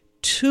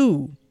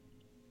to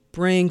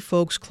bring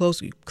folks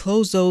close,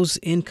 close those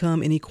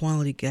income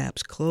inequality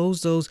gaps,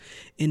 close those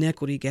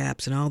inequity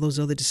gaps and all those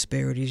other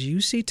disparities?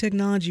 You see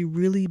technology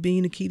really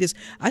being the key to this.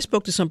 I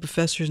spoke to some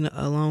professors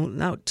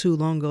not too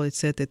long ago that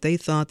said that they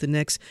thought the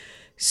next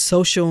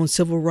social and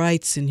civil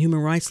rights and human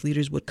rights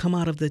leaders would come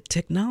out of the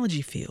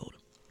technology field.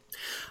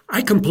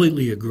 I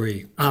completely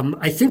agree.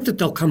 I think that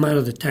they'll come out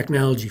of the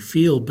technology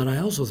field, but I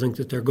also think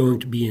that they're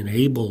going to be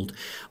enabled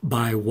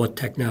by what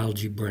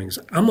technology brings.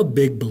 I'm a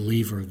big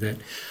believer that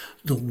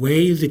the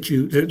way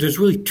that there's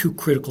really two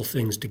critical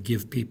things to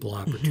give people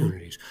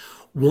opportunities.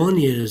 One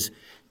is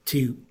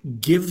to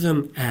give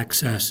them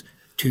access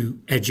to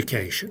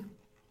education.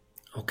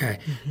 Okay.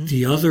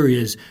 The other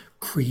is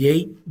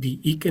create the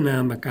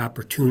economic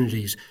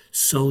opportunities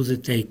so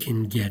that they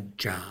can get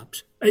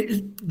jobs.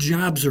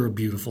 Jobs are a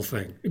beautiful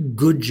thing,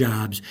 good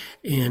jobs.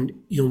 And,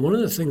 one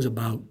of the things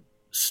about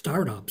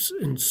startups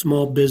and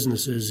small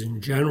businesses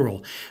in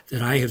general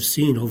that I have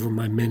seen over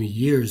my many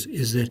years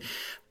is that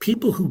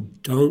people who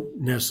don't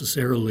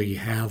necessarily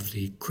have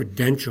the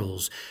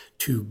credentials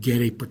to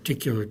get a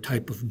particular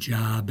type of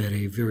job at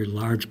a very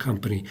large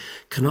company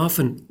can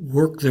often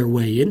work their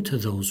way into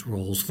those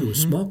roles through a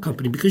small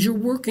company, because you're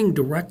working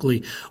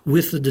directly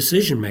with the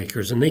decision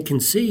makers and they can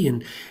see.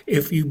 And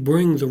if you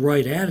bring the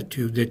right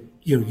attitude that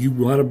you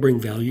want to bring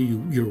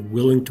value, you're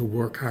willing to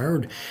work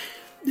hard,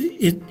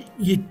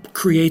 it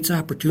creates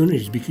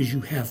opportunities, because you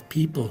have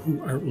people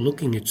who aren't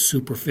looking at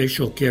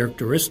superficial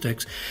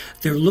characteristics.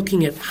 They're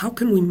looking at, how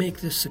can we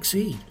make this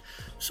succeed?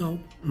 So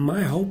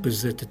my hope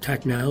is that the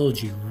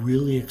technology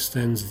really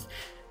extends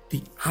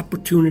the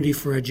opportunity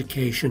for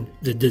education,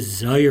 the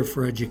desire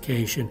for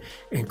education,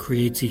 and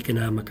creates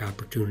economic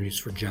opportunities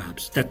for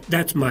jobs.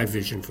 That's my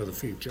vision for the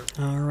future.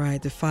 All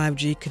right, the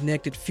 5G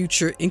Connected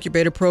Future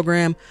Incubator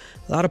Program.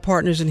 A lot of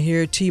partners in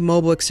here: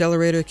 T-Mobile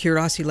Accelerator,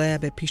 Curiosity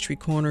Lab at Peachtree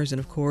Corners, and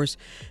of course,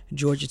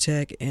 Georgia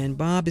Tech. And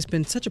Bob, it's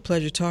been such a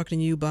pleasure talking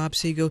to you, Bob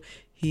Siegel.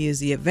 He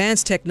is the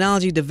Advanced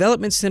Technology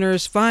Development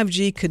Center's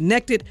 5G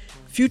Connected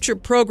Future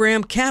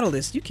Program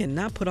Catalyst. You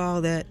cannot put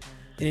all that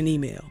in an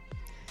email.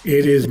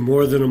 It is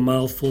more than a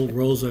mouthful.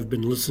 Rose, I've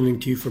been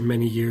listening to you for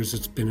many years.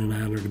 It's been an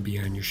honor to be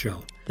on your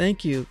show.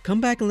 Thank you. Come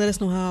back and let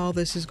us know how all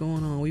this is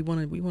going on. We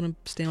want to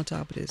stay on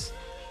top of this.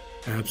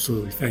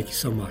 Absolutely. Thank you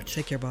so much.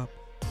 Take care, Bob.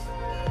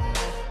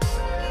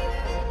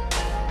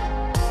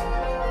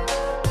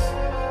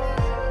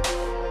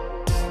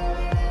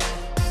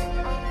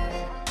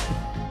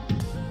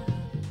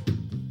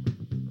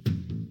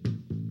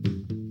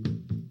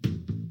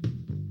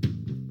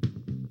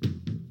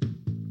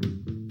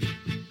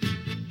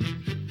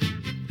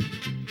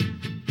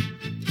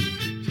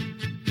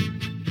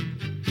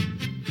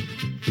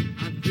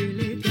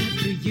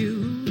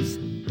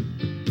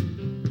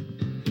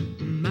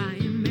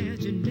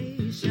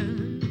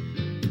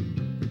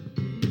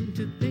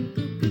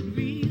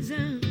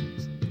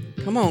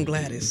 Come on,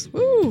 Gladys.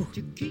 Woo!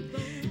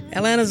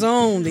 Atlanta's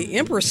own, the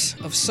Empress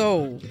of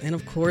Soul, and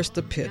of course,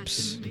 the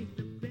Pips.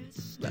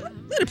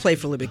 Let it play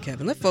for a little bit,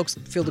 Kevin. Let folks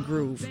feel the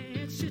groove.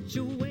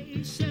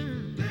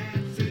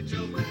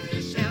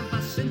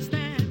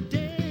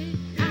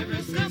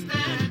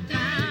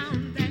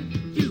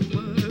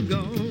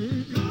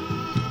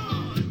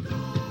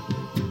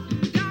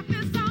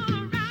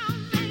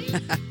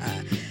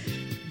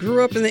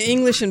 Grew up in the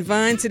English and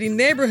Vine City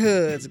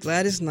neighborhoods.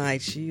 Gladys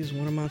Knight, she is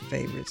one of my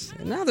favorites.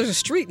 And now there's a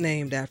street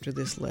named after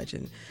this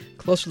legend.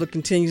 Closer Look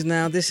continues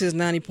now. This is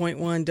 90.1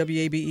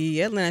 WABE,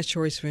 Atlanta's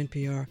Choice for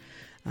NPR.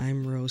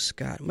 I'm Rose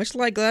Scott. Much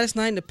like Gladys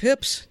Knight and the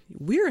Pips,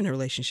 we're in a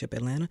relationship,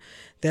 Atlanta,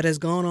 that has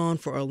gone on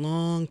for a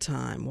long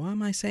time. Why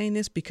am I saying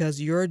this?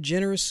 Because your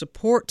generous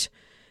support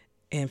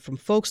and from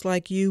folks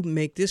like you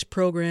make this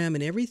program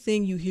and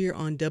everything you hear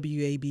on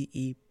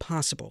WABE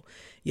possible.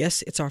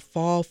 Yes, it's our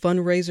fall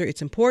fundraiser.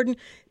 It's important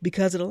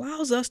because it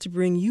allows us to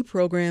bring you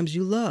programs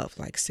you love,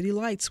 like City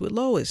Lights with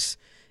Lois,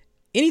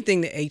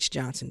 anything that H.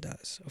 Johnson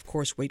does. Of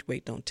course,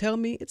 Wait, Don't Tell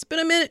Me. It's been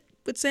a minute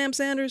with Sam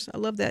Sanders. I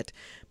love that.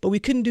 But we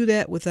couldn't do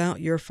that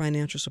without your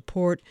financial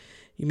support.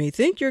 You may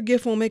think your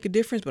gift won't make a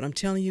difference, but I'm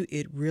telling you,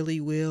 it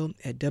really will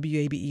at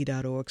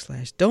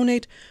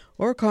wabe.org/donate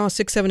or call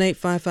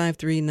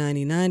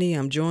 678-553-9090.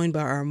 I'm joined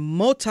by our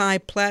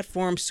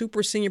multi-platform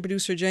super senior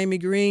producer, Jamie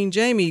Green.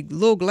 Jamie,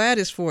 Lil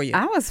Gladys for you.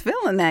 I was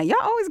feeling that.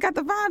 Y'all always got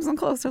the vibes on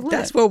Closer Look.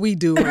 That's what we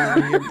do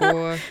around here,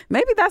 boy.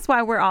 Maybe that's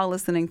why we're all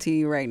listening to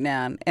you right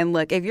now. And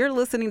look, if you're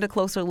listening to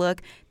Closer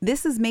Look,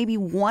 this is maybe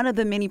one of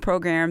the many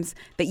programs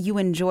that you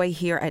enjoy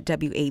here at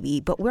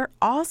WABE. But we're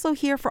also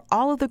here for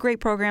all of the great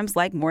programs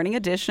like Morning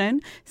Edition,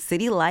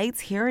 City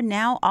Lights, Here and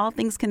Now, All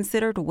Things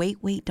Considered,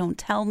 Wait, Don't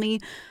Tell Me.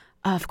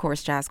 Of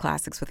course, Jazz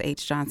Classics with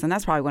H. Johnson.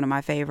 That's probably one of my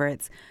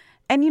favorites.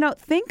 And,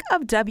 think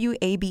of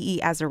WABE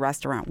as a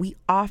restaurant. We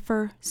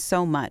offer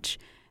so much.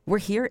 We're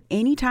here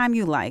anytime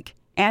you like.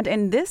 And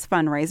in this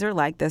fundraiser,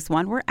 like this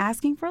one, we're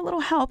asking for a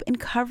little help in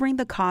covering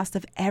the cost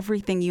of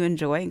everything you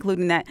enjoy,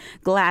 including that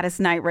Gladys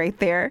night right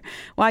there,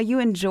 while you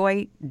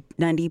enjoy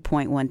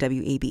 90.1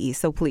 WABE.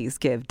 So please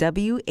give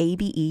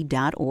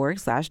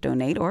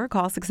wabe.org/donate or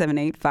call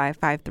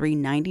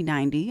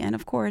 678-553-9090. And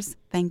of course,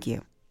 thank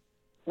you.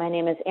 My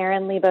name is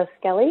Erin Lebo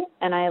Skelly,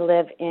 and I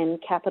live in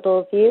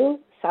Capitol View,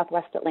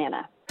 Southwest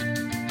Atlanta.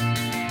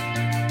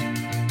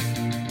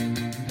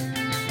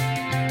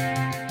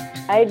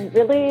 I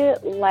really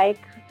like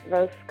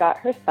Rose Scott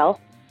herself.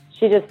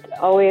 She just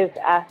always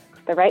asks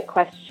the right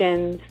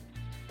questions,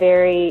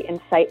 very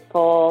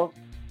insightful.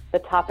 The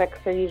topics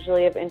are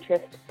usually of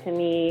interest to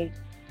me.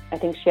 I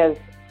think she has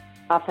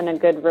often a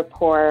good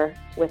rapport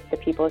with the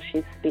people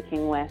she's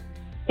speaking with.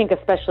 I think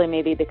especially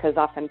maybe because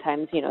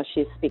oftentimes,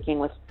 she's speaking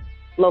with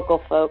local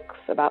folks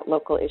about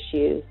local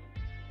issues.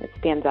 It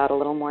stands out a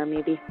little more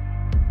maybe.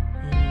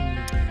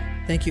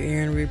 Thank you,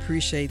 Erin. We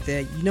appreciate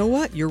that. You know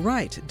what? You're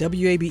right.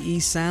 WABE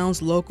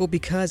sounds local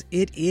because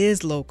it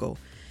is local.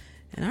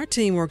 And our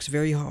team works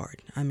very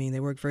hard. They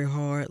work very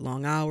hard,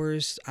 long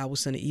hours. I will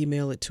send an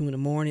email at 2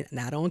 a.m. And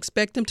I don't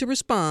expect them to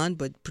respond,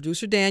 but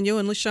producer Daniel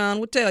and LaShawn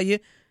will tell you.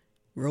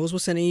 Rose will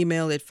send an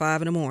email at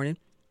 5 a.m.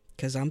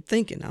 because I'm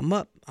thinking, I'm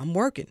up, I'm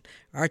working.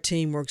 Our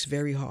team works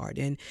very hard.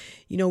 And,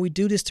 we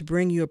do this to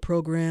bring you a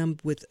program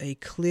with a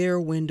clear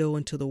window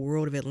into the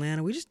world of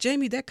Atlanta.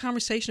 Jamie, that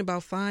conversation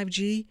about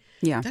 5G,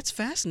 that's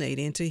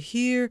fascinating. And to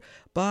hear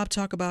Bob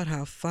talk about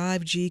how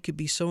 5G could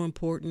be so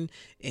important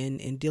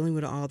in dealing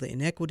with all the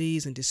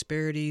inequities and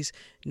disparities,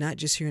 not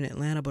just here in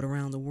Atlanta, but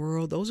around the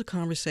world, those are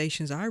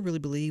conversations I really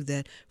believe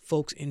that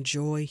folks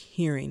enjoy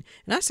hearing.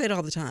 And I say it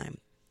all the time.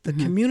 The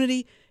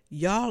community,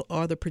 y'all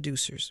are the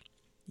producers.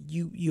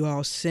 You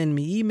all send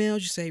me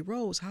emails. You say,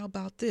 Rose, how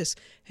about this?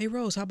 Hey,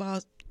 Rose, how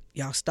about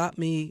y'all stop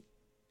me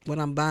when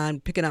I'm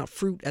picking out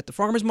fruit at the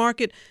farmer's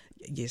market?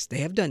 Yes, they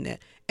have done that.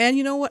 And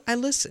you know what? I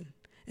listen.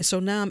 And so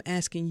now I'm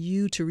asking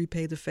you to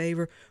repay the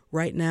favor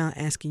right now,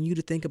 asking you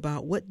to think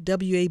about what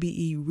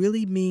WABE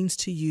really means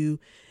to you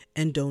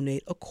and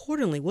donate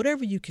accordingly,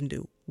 whatever you can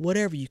do.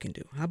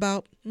 How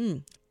about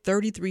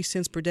 33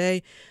 cents per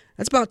day?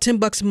 That's about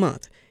 $10 a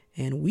month.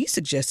 And we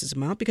suggest this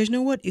amount because you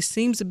know what? It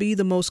seems to be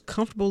the most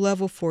comfortable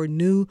level for a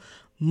new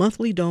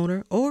monthly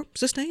donor or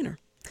sustainer.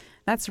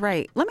 That's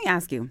right. Let me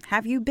ask you,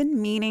 have you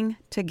been meaning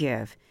to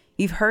give?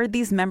 You've heard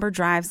these member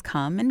drives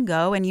come and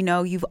go, and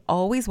you've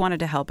always wanted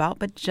to help out,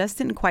 but just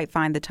didn't quite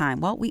find the time.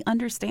 Well, we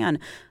understand.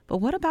 But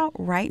what about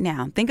right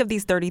now? Think of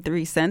these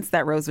 33 cents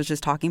that Rose was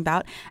just talking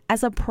about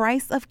as a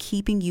price of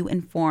keeping you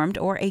informed,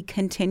 or a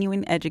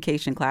continuing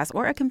education class,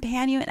 or a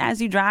companion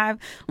as you drive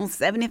on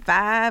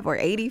 75 or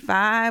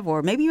 85,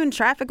 or maybe you in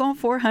traffic on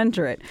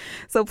 400.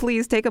 So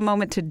please take a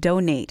moment to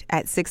donate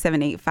at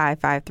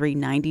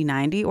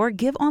 678-553-9090 or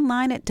give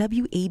online at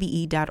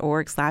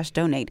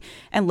wabe.org/donate.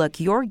 And look,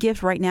 your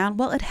gift right now,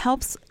 well, it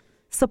helps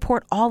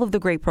support all of the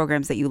great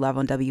programs that you love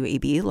on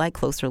WABE, like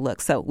Closer Look.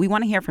 So we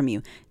want to hear from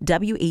you.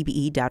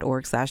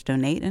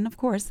 wabe.org/donate. And of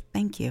course,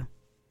 thank you.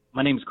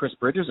 My name is Chris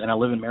Bridges, and I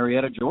live in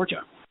Marietta,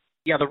 Georgia.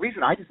 Yeah, the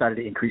reason I decided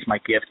to increase my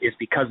gift is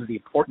because of the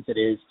importance it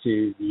is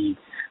to the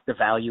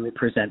value it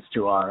presents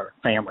to our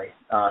family.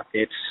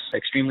 It's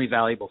extremely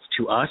valuable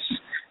to us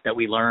that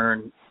we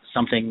learn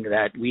something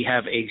that we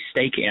have a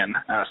stake in,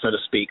 so to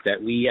speak,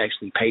 that we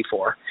actually pay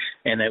for,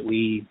 and that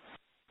we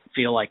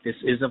feel like this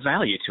is of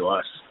value to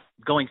us.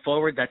 Going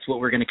forward, that's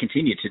what we're going to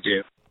continue to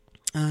do.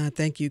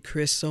 Thank you,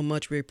 Chris, so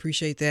much. We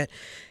appreciate that.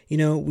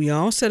 We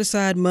all set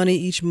aside money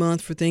each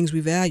month for things we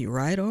value,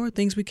 right? Or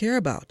things we care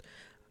about.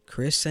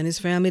 Chris and his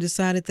family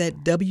decided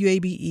that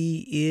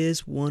WABE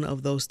is one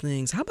of those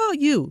things. How about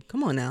you?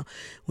 Come on now.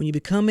 When you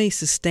become a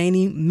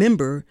sustaining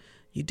member,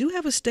 you do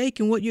have a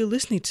stake in what you're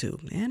listening to.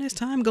 And as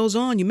time goes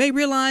on, you may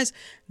realize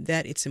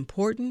that it's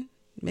important.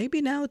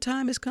 Maybe now the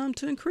time has come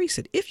to increase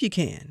it, if you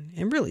can.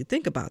 And really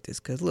think about this,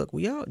 because look,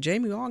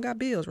 Jamie, we all got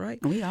bills, right?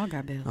 We all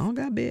got bills. All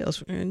got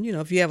bills. And,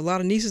 if you have a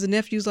lot of nieces and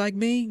nephews like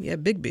me, you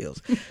have big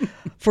bills.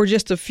 For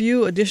just a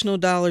few additional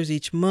dollars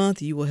each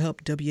month, you will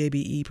help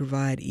WABE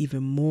provide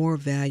even more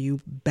value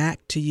back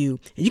to you.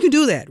 And you can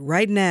do that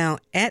right now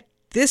at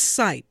this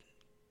site,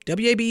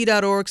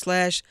 wabe.org/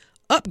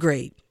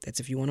 upgrade. That's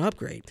if you want to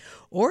upgrade.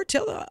 Or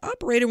tell the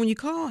operator when you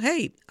call,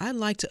 hey, I'd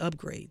like to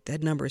upgrade.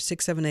 That number is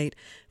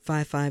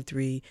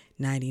 678-553-9090.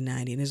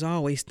 And as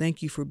always,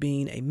 thank you for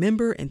being a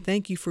member and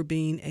thank you for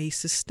being a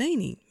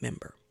sustaining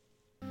member.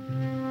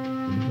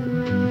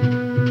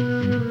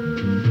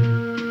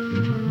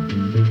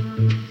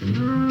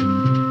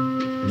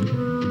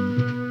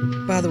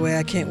 By the way,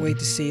 I can't wait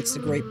to see It's the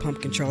Great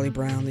Pumpkin Charlie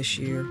Brown this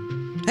year.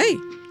 Hey,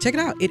 check it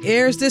out. It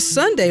airs this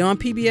Sunday on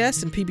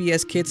PBS and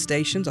PBS Kids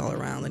stations all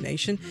around the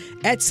nation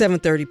at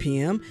 7:30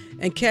 p.m.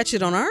 And catch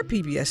it on our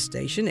PBS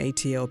station,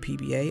 ATL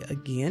PBA,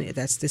 again.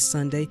 That's this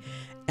Sunday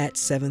at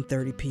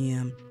 7:30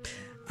 p.m.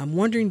 I'm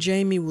wondering,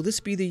 Jamie, will this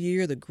be the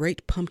year the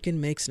Great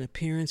Pumpkin makes an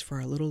appearance for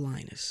our little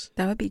Linus?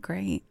 That would be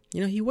great. You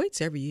know, he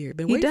waits every year.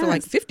 Been waiting for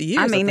like 50 years.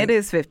 I mean, it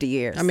is 50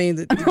 years. I mean,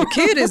 the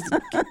kid is,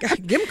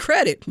 give him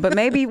credit. But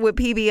maybe with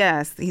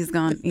PBS, he's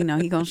going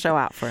to show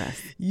out for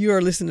us. You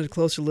are listening to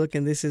Closer Look,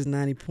 and this is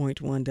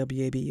 90.1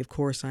 WABE. Of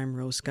course, I'm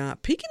Rose Scott.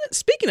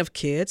 Speaking of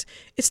kids,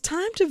 it's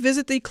time to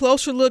visit the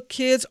Closer Look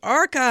Kids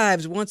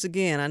archives once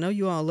again. I know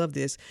you all love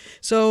this.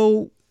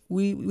 So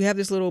we have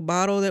this little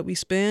bottle that we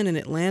spin, and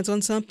it lands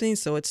on something.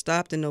 So it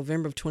stopped in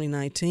November of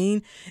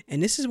 2019.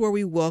 And this is where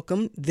we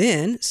welcome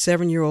then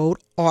 7-year-old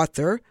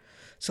author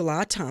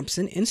Salah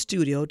Thompson in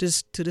studio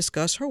to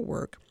discuss her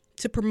work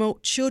to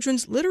promote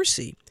children's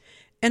literacy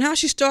and how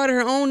she started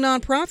her own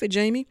nonprofit,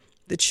 Jamie,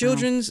 the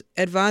Children's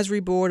Advisory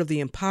Board of the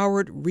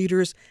Empowered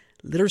Readers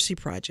Literacy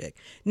Project.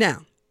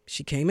 Now,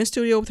 she came in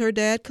studio with her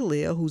dad,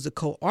 Khalil, who's the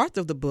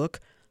co-author of the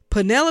book,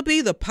 Penelope,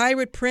 the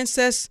Pirate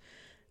Princess,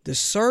 The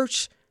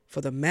Search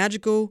for the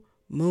Magical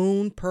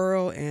Moon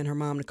Pearl, and her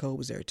mom, Nicole,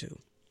 was there too.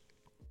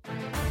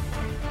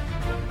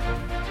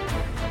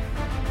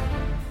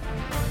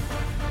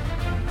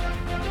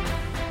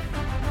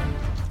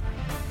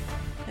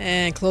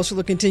 And Closer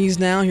Look continues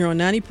now here on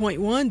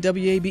 90.1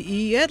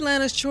 WABE,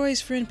 Atlanta's Choice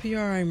for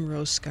NPR. I'm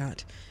Rose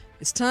Scott.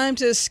 It's time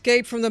to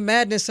escape from the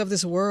madness of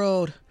this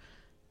world.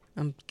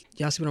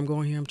 Y'all see what I'm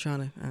going here?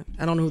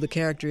 I don't know who the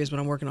character is, but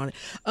I'm working on it.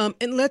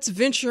 And let's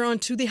venture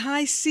onto the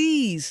high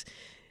seas,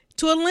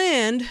 to a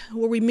land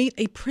where we meet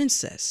a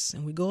princess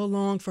and we go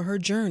along for her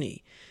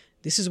journey.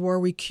 This is where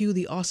we cue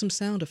the awesome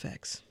sound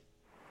effects.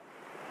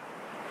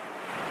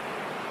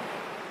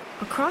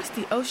 Across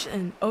the ocean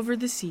and over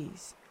the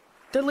seas,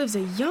 there lives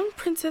a young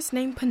princess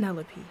named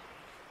Penelope,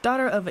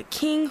 daughter of a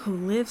king who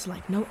lives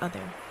like no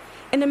other,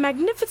 and a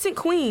magnificent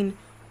queen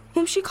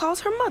whom she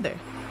calls her mother.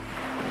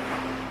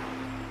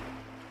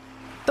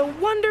 The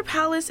Wonder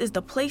Palace is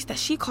the place that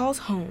she calls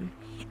home,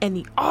 and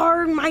the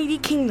almighty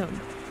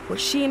kingdom where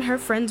she and her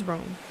friends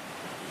roam.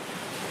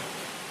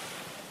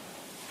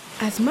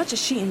 As much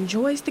as she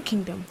enjoys the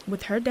kingdom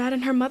with her dad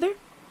and her mother,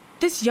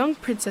 this young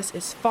princess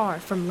is far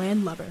from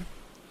landlubber.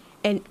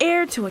 An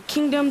heir to a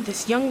kingdom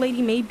this young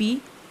lady may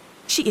be,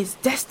 she is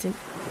destined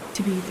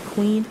to be the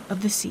queen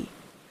of the sea.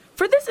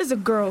 For this is a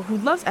girl who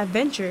loves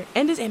adventure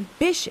and is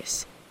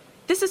ambitious.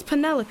 This is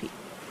Penelope,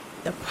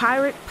 the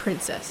pirate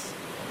princess.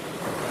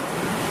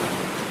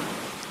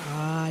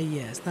 Ah,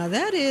 yes. Now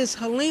that is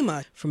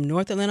Halima from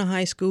North Atlanta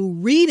High School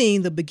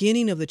reading the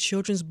beginning of the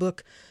children's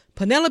book,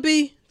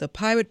 Penelope, the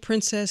Pirate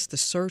Princess, The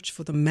Search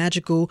for the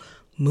Magical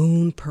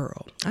Moon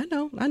Pearl. I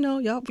know.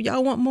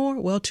 Y'all want more?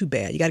 Well, too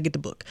bad. You got to get the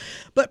book.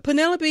 But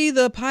Penelope,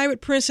 the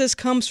Pirate Princess,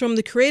 comes from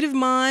the creative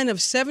mind of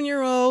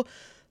 7-year-old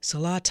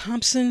Salah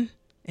Thompson.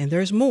 And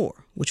there's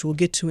more, which we'll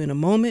get to in a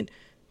moment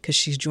because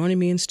she's joining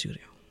me in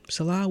studio.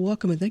 Salah,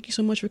 welcome, and thank you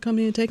so much for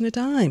coming in and taking the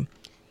time.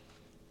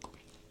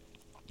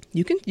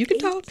 You can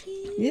talk.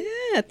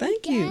 Yeah,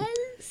 thank you.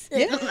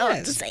 I don't know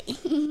what to say.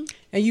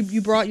 And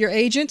you brought your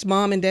agents,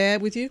 mom and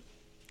dad, with you?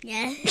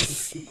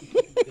 Yes.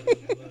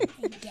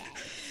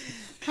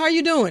 How are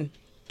you doing?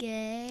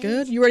 Good.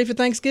 Good? You ready for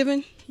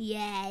Thanksgiving?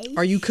 Yes.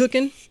 Are you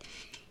cooking?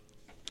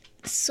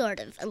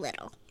 Sort of, a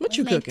little. What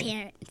you cooking? My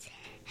parents.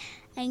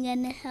 I'm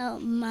going to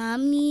help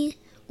Mommy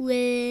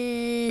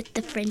with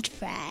the French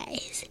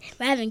fries.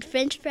 We're having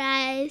French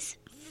fries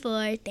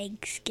for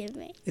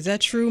Thanksgiving. Is that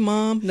true,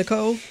 Mom?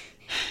 Nicole?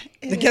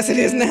 I guess it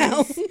is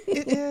now.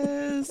 It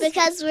is.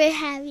 Because we're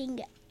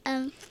having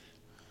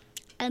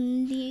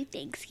new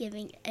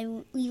Thanksgiving,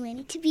 and we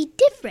want it to be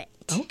different.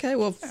 Okay,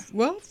 well,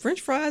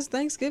 French fries,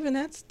 Thanksgiving,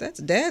 that's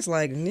Dad's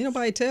like, ain't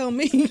nobody tell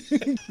me.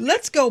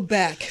 Let's go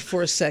back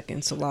for a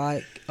second,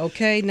 Salah.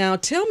 Okay, now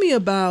tell me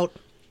about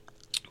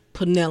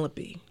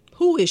Penelope.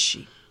 Who is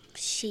she?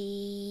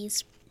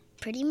 She's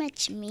pretty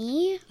much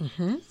me.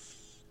 Mm-hmm.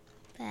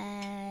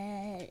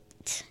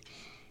 But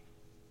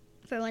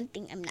for one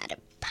thing, I'm not a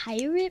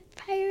pirate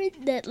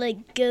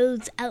that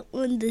goes out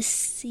on the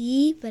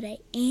sea, but I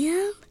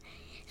am.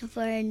 And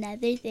for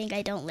another thing,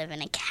 I don't live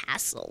in a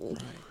castle.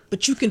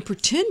 But you can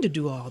pretend to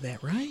do all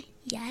that, right?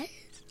 Yes.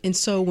 And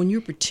so when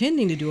you're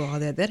pretending to do all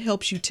that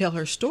helps you tell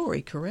her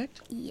story,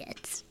 correct?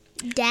 Yes.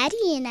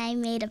 Daddy and I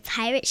made a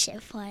pirate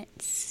ship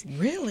once.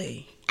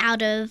 Really?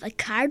 Out of a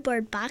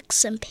cardboard box,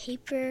 some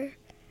paper,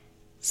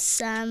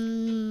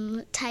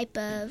 some type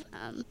of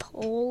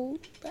pole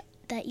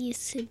that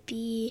used to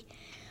be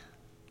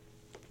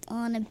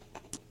on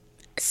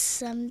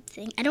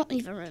something. I don't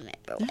even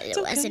remember what it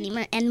was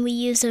anymore. And we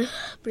used a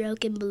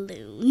broken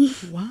balloon.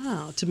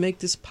 Wow, to make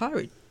this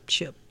pirate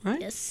ship, right?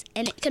 Yes,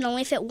 and it can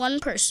only fit one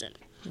person.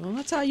 Well,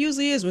 that's how it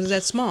usually is when it's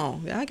that small.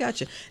 Yeah, I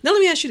got you. Now, let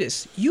me ask you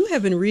this. You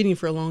have been reading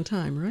for a long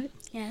time, right?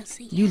 Yes,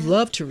 I You have.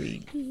 love to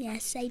read.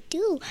 Yes, I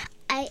do.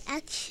 I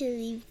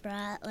actually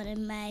brought one of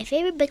my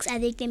favorite books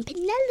other than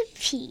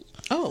Penelope.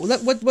 Oh,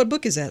 what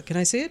book is that? Can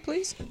I see it,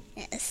 please?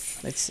 Yes.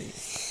 Let's see.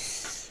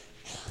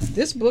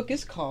 This book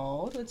is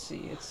called,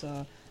 it's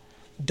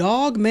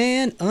Dog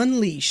Man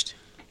Unleashed.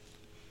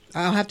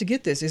 I'll have to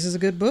get this. This is a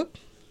good book?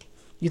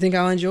 You think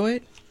I'll enjoy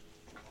it?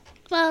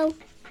 Well,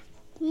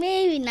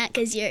 maybe not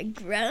because you're a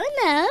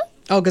grown-up.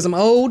 Oh, because I'm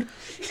old?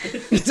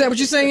 Is that what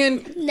you're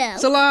saying? No.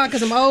 Salah,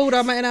 because I'm old,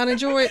 I might not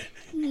enjoy it?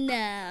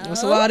 No. Well,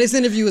 Salah, this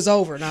interview is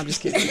over. No, I'm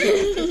just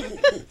kidding.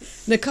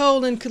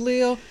 Nicole and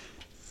Khalil,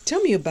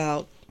 tell me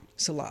about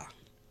Salah.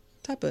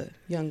 Type of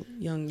young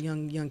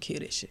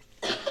kid is she?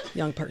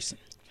 Young person.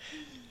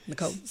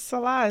 Nicole.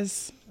 Salah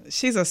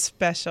she's a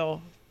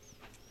special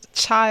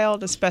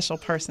child, a special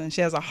person.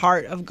 She has a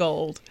heart of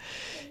gold.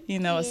 You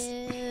know,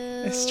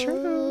 it's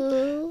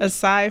true.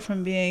 Aside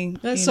from being...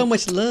 There's so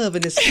much love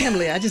in this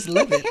family. I just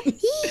love it.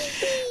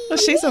 Well,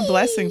 she's a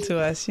blessing to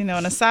us, you know,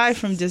 and aside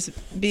from just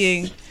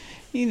being,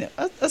 you know,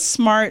 a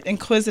smart,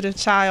 inquisitive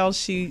child,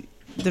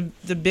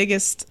 the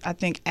biggest, I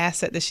think,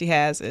 asset that she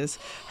has is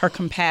her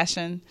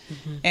compassion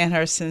and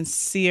her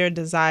sincere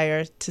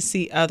desire to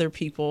see other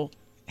people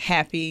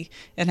happy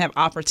and have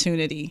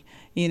opportunity,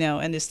 you know,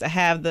 and just to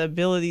have the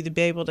ability to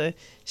be able to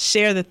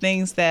share the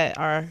things that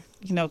are,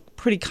 you know,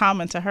 pretty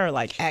common to her,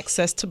 like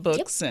access to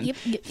books and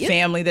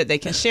family that they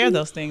can share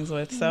those things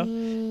with. So,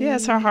 yeah,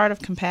 it's her heart of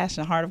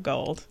compassion, heart of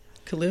gold.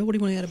 Khalil, what do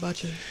you want to add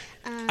about your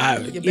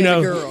you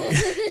know, girl?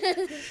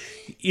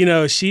 You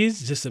know,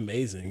 she's just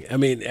amazing. I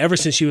mean, ever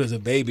since she was a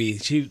baby,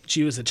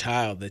 she was a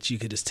child that you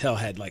could just tell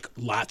had like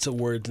lots of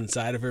words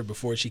inside of her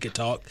before she could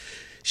talk.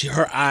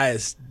 Her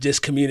eyes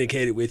just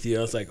communicated with you.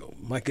 I was like, oh,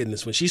 my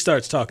goodness, when she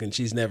starts talking,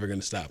 she's never going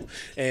to stop.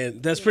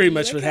 And that's pretty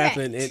much what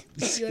happened.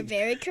 You're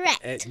very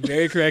correct.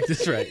 Very correct,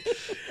 that's right.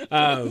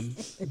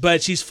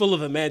 But she's full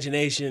of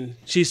imagination.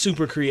 She's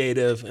super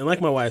creative. And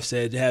like my wife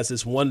said, has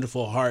this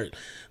wonderful heart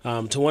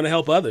to want to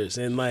help others.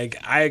 And like,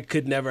 I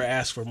could never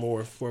ask for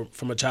more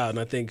from a child. And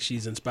I think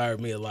she's inspired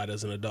me a lot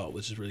as an adult,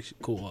 which is really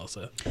cool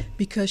also.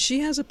 Because she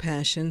has a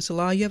passion.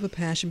 Salah, you have a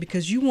passion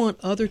because you want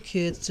other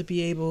kids to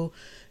be able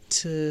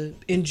to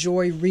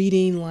enjoy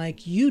reading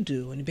like you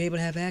do and to be able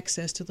to have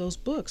access to those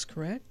books,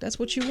 correct? That's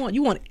what you want.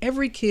 You want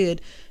every kid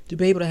to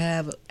be able to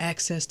have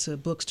access to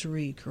books to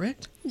read,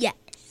 correct? Yes.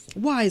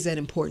 Why is that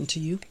important to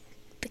you?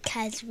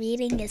 Because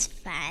reading is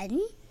fun.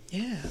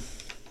 Yeah.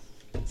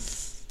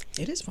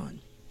 It is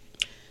fun.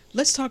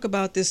 Let's talk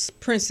about this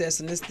princess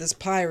and this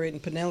pirate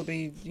and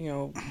Penelope, you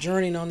know,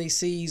 journeying on these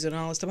seas and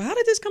all this stuff. How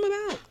did this come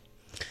about?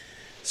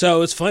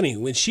 So it's funny.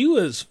 When she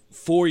was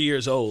 4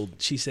 years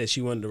old, she said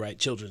she wanted to write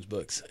children's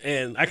books.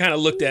 And I kind of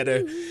looked at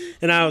her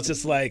and I was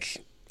just like,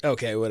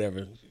 okay,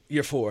 whatever.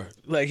 You're 4.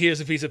 Like, here's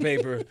a piece of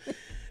paper.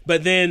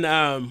 But then,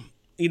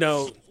 you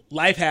know,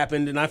 life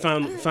happened and I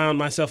found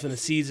myself in a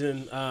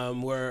season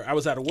where I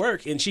was out of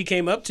work and she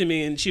came up to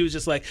me and she was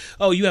just like,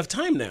 oh, you have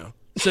time now.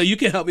 So you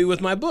can help me with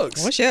my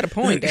books. Well, she had a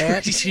point,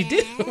 Dad. She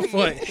did have a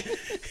point.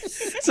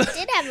 I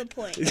did have a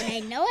point, and I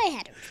know I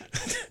had a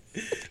point.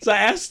 So I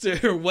asked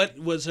her what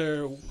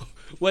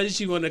did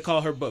she want to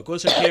call her book?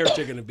 What's her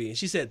character going to be? And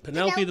she said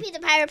Penelope the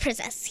Pirate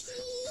Princess.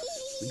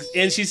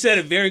 And she said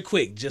it very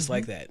quick, just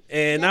like that.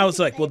 And I was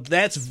like, well,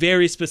 that's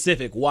very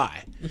specific.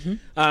 Why?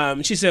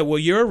 She said, well,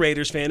 you're a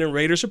Raiders fan, and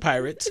Raiders are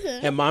pirates,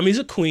 and Mommy's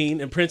a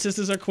queen, and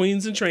princesses are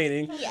queens in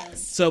training.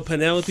 Yes. So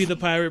Penelope the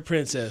Pirate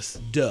Princess,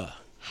 duh.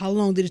 How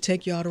long did it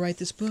take y'all to write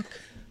this book?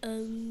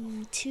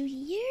 2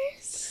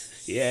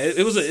 years. Yeah,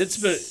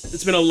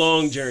 it's been a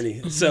long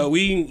journey. So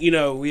we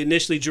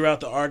initially drew out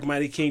the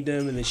Argmighty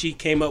Kingdom, and then she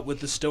came up with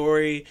the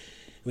story.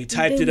 We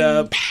typed it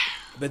up,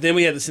 but then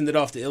we had to send it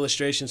off to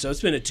illustration. So it's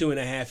been a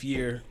 2.5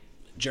 year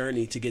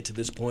journey to get to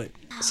this point.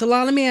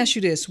 Salah, let me ask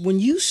you this: when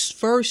you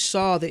first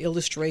saw the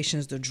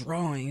illustrations, the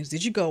drawings,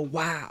 did you go,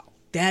 "Wow,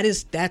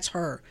 that's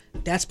her,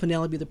 that's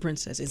Penelope the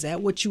Princess"? Is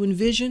that what you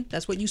envisioned?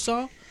 That's what you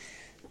saw?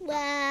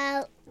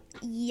 Well,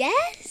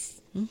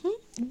 yes,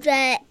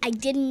 but I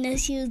didn't know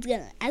she was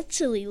gonna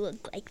actually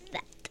look like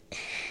that.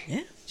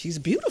 Yeah, she's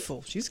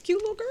beautiful. She's a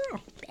cute little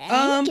girl.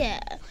 Thank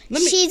you.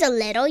 She's a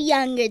little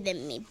younger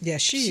than me. Yeah,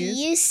 she is.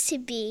 She used to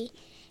be.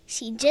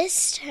 She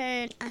just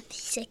turned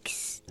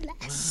 6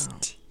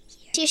 last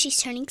year.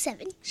 She's turning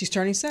 7. She's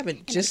turning 7,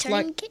 and just I'm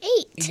like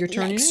 8 you're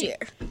turning next 8. year.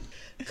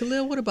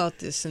 Khalil, what about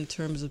this in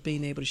terms of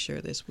being able to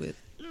share this with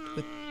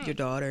your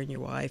daughter and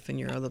your wife and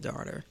your other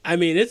daughter? I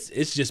mean,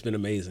 it's just been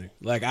amazing.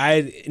 Like,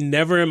 I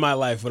never in my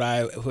life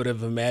would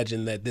have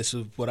imagined that this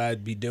was what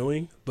I'd be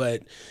doing.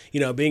 But, you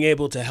know, being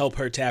able to help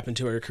her tap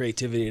into her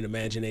creativity and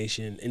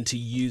imagination and to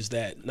use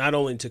that not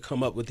only to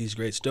come up with these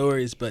great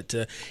stories, but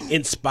to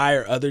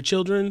inspire other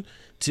children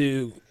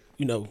to,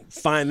 you know,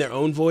 find their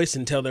own voice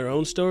and tell their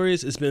own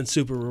stories, it's been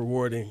super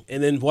rewarding.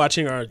 And then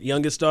watching our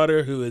youngest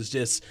daughter, who is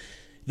just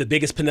the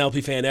biggest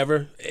Penelope fan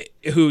ever,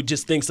 who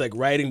just thinks like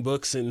writing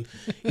books and,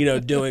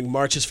 doing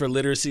marches for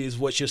literacy is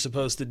what you're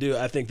supposed to do.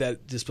 I think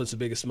that just puts the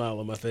biggest smile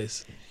on my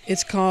face.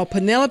 It's called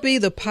Penelope,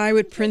 the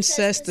Pirate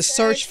Princess, The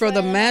Search for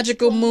the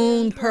Magical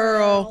Moon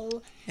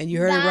Pearl. And you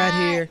heard it right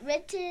here.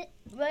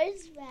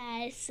 Rose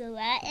by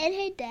Salah and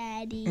her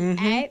daddy,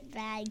 art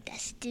by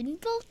Dustin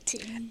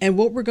Bolton. And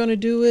what we're going to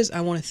do is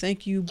I want to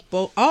thank you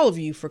both, all of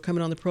you, for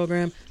coming on the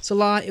program.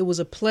 Salah, it was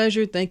a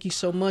pleasure. Thank you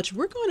so much.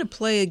 We're going to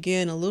play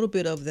again a little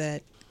bit of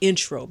that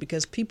intro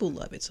because people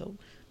love it. So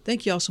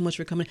thank you all so much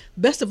for coming.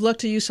 Best of luck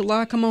to you,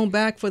 Salah. Come on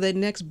back for that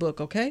next book,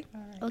 okay?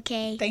 Right.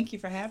 Okay. Thank you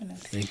for having us.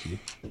 Thank you.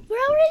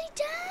 We're already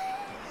done.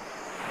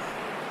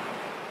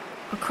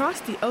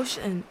 Across the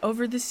ocean and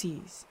over the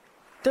seas,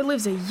 there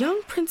lives a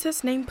young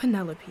princess named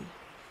Penelope,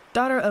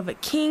 daughter of a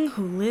king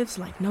who lives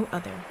like no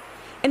other,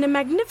 and a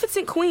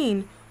magnificent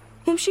queen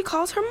whom she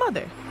calls her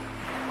mother.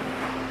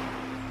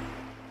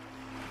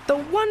 The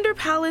Wonder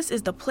Palace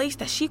is the place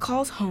that she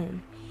calls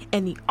home,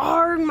 and the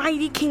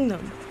almighty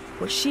kingdom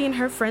where she and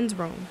her friends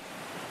roam.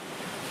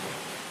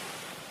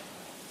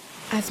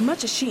 As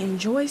much as she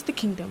enjoys the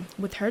kingdom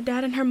with her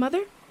dad and her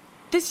mother,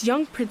 this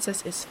young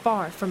princess is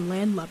far from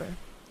landlubber.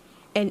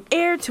 An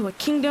heir to a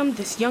kingdom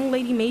this young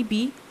lady may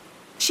be,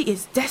 she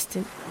is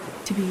destined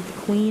to be the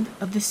queen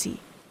of the sea.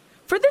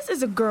 For this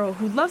is a girl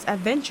who loves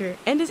adventure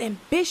and is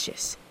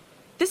ambitious.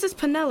 This is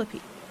Penelope,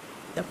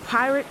 the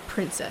pirate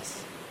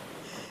princess.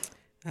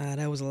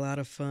 That was a lot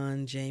of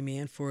fun, Jamie,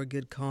 and for a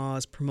good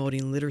cause,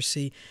 promoting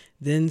literacy.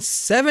 Then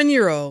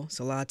 7-year-old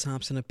Salah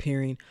Thompson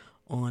appearing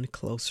on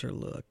Closer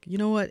Look. You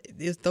know what?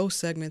 It's those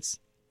segments,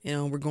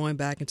 we're going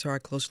back into our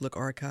Closer Look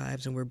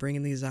archives and we're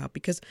bringing these out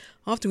because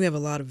often we have a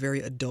lot of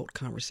very adult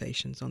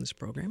conversations on this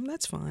program.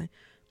 That's fine.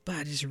 But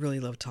I just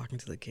really love talking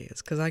to the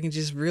kids because I can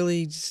just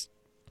really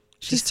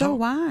She's so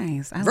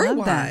wise. I Very love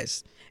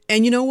wise. That.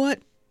 And you know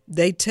what?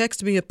 They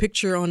texted me a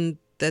picture on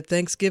that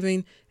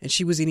Thanksgiving, and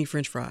she was eating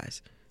French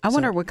fries. I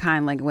wonder what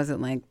kind. Like, was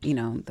it like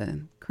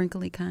the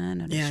crinkly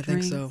kind? Or the I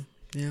think strings? so.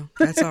 Yeah,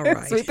 that's all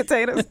right. Sweet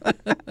potatoes.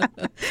 And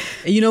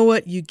you know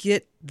what? You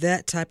get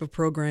that type of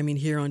programming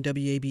here on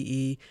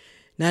WABE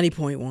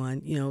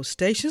 90.1.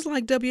 Stations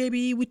like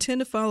WABE, we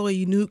tend to follow a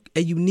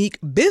unique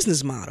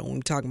business model when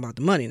we're talking about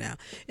the money now.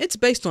 It's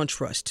based on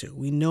trust, too.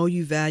 We know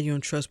you value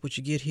and trust what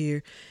you get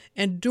here.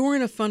 And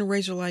during a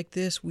fundraiser like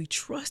this, we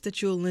trust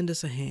that you'll lend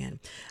us a hand.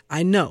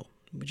 I know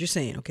what you're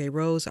saying. Okay,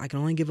 Rose, I can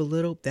only give a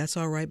little. That's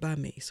all right by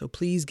me. So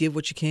please give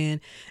what you can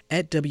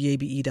at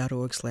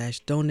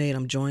wabe.org/donate.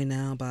 I'm joined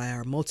now by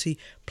our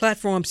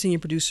multi-platform senior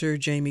producer,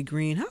 Jamie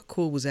Green. How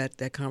cool was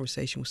that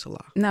conversation with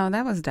Salah? No,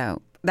 that was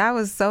dope. That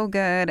was so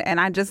good. And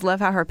I just love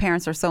how her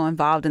parents are so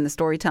involved in the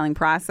storytelling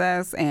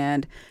process.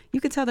 And you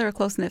could tell they're a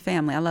close-knit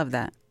family. I love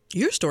that.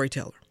 You're a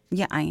storyteller.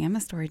 Yeah, I am a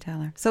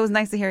storyteller. So it was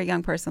nice to hear a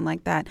young person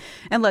like that.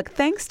 And look,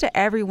 thanks to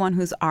everyone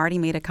who's already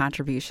made a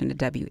contribution to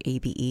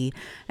WABE.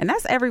 And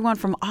that's everyone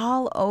from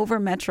all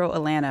over Metro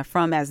Atlanta,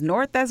 from as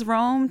north as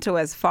Rome to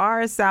as far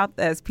as south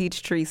as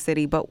Peachtree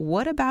City. But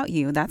what about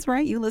you? That's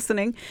right, you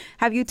listening.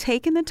 Have you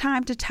taken the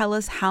time to tell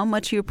us how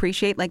much you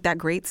appreciate like that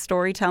great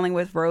storytelling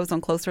with Rose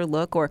on Closer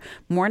Look or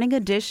Morning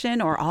Edition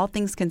or All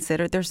Things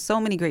Considered? There's so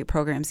many great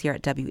programs here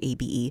at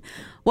WABE.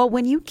 Well,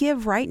 when you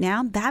give right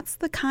now, that's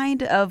the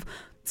kind of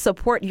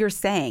support you're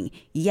saying.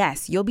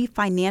 Yes, you'll be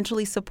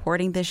financially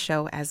supporting this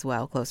show as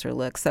well, Closer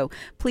Look. So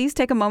please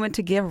take a moment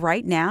to give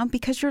right now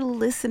because you're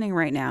listening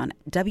right now on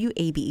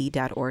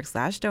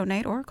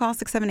wabe.org/donate or call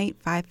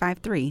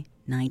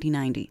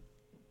 678-553-9090.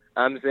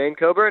 I'm Zane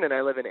Coburn and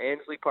I live in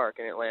Ansley Park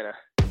in Atlanta.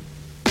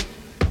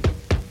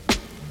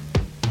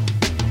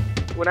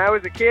 When I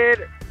was a kid,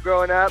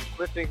 growing up,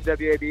 listening to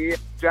WABE,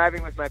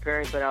 driving with my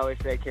parents, I'd always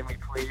say, can we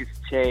please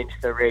change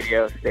the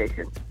radio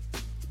station?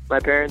 My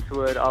parents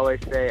would always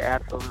say,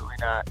 absolutely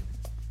not.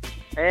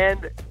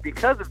 And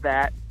because of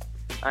that,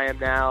 I am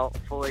now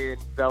fully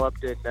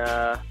enveloped in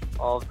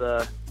all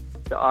the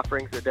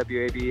offerings that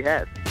WABE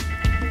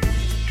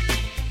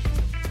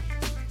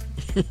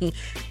has.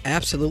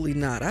 Absolutely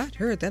not. I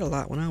heard that a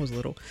lot when I was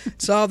little.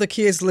 So all the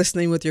kids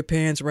listening with your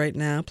parents right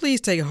now,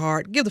 please take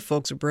heart. Give the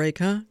folks a break,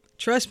 huh?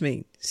 Trust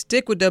me.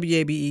 Stick with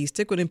WABE.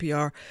 Stick with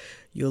NPR.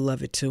 You'll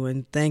love it, too.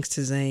 And thanks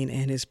to Zane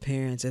and his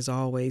parents, as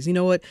always. You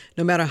know what?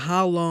 No matter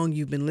how long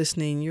you've been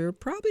listening, you're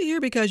probably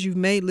here because you've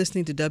made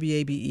listening to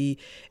WABE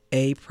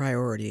a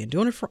priority. And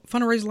doing a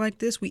fundraiser like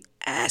this, we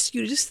ask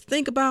you to just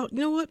think about, you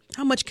know what?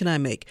 How much can I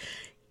make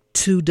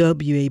to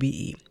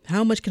WABE?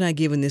 How much can I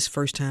give in this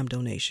first-time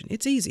donation?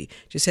 It's easy.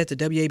 Just head to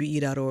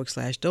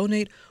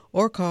wabe.org/donate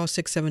or call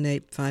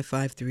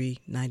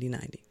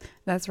 678-553-9090.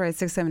 That's right,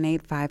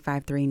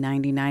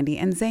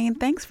 678-553-9090. And Zane,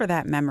 thanks for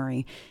that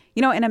memory.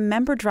 You know, in a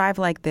member drive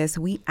like this,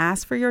 we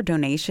ask for your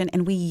donation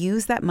and we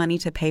use that money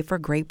to pay for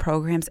great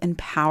programs and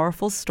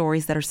powerful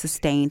stories that are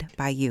sustained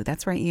by you.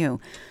 That's right, you.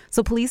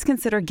 So please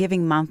consider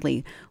giving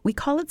monthly. We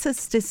call it a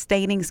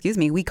sustaining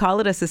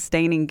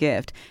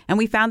gift. And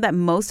we found that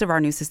most of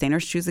our new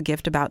sustainers choose a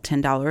gift about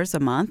 $10 a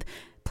month.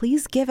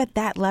 please give at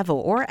that level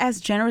or as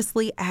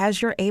generously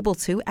as you're able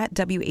to at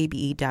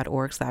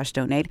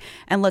wabe.org/donate.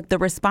 And look, the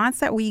response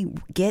that we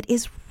get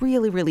is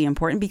really, really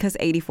important because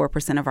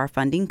 84% of our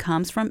funding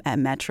comes from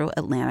Metro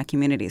Atlanta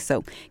communities.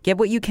 So give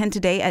what you can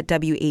today at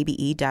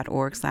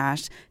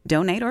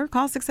wabe.org/donate or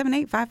call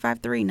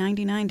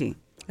 678-553-9090.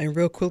 And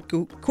real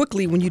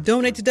quickly, when you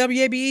donate to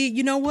WABE,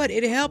 you know what?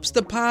 It helps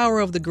the power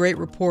of the great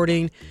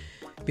reporting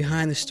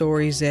behind the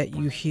stories that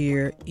you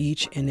hear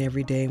each and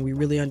every day. And we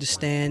really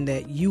understand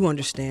that you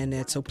understand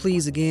that. So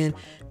please, again,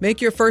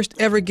 make your first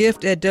ever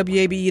gift at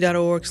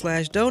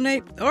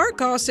wabe.org/donate or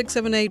call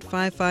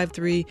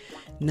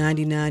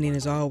 678-553-9090. And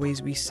as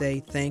always, we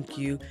say thank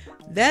you.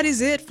 That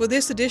is it for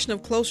this edition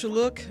of Closer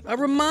Look. A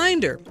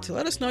reminder to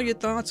let us know your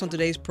thoughts on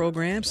today's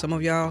program. Some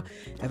of y'all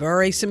have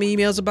already sent me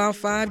emails about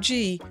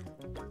 5G.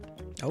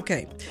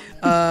 Okay.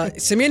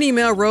 Send me an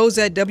email,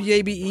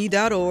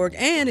 rose@wabe.org.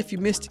 And if you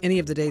missed any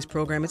of today's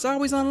program, it's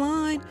always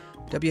online,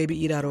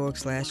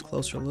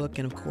 wabe.org/Closer Look.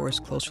 And, of course,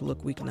 Closer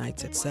Look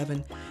weeknights at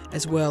 7,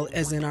 as well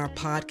as in our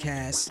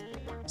podcasts.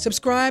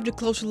 Subscribe to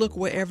Closer Look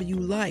wherever you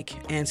like.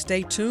 And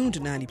stay tuned to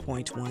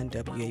 90.1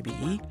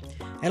 WABE.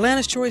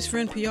 Atlanta's Choice for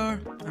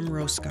NPR, I'm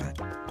Rose Scott.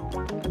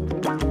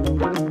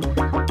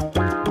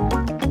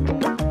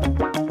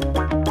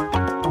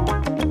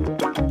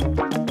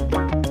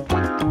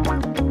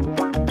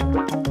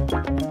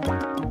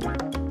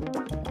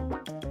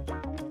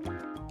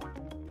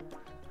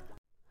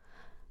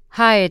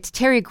 Hi, it's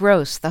Terry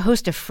Gross, the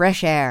host of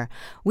Fresh Air.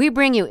 We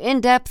bring you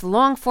in-depth,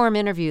 long-form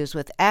interviews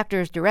with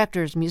actors,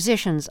 directors,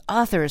 musicians,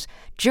 authors,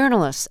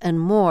 journalists, and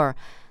more.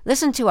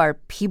 Listen to our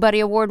Peabody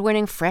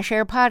Award-winning Fresh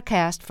Air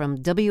podcast from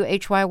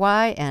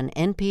WHYY and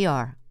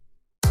NPR.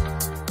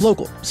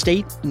 Local,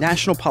 state,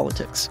 national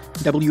politics.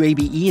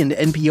 WABE and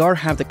NPR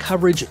have the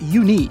coverage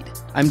you need.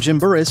 I'm Jim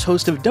Burris,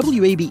 host of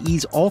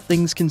WABE's All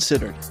Things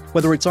Considered.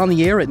 Whether it's on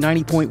the air at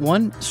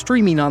 90.1,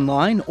 streaming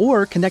online,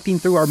 or connecting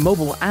through our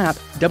mobile app,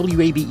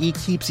 WABE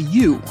keeps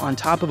you on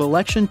top of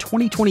election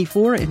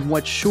 2024 in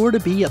what's sure to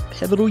be a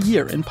pivotal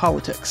year in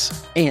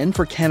politics. And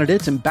for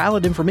candidates and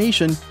ballot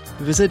information,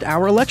 visit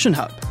our election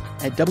hub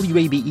at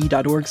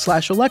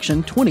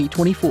wabe.org/election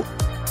 2024.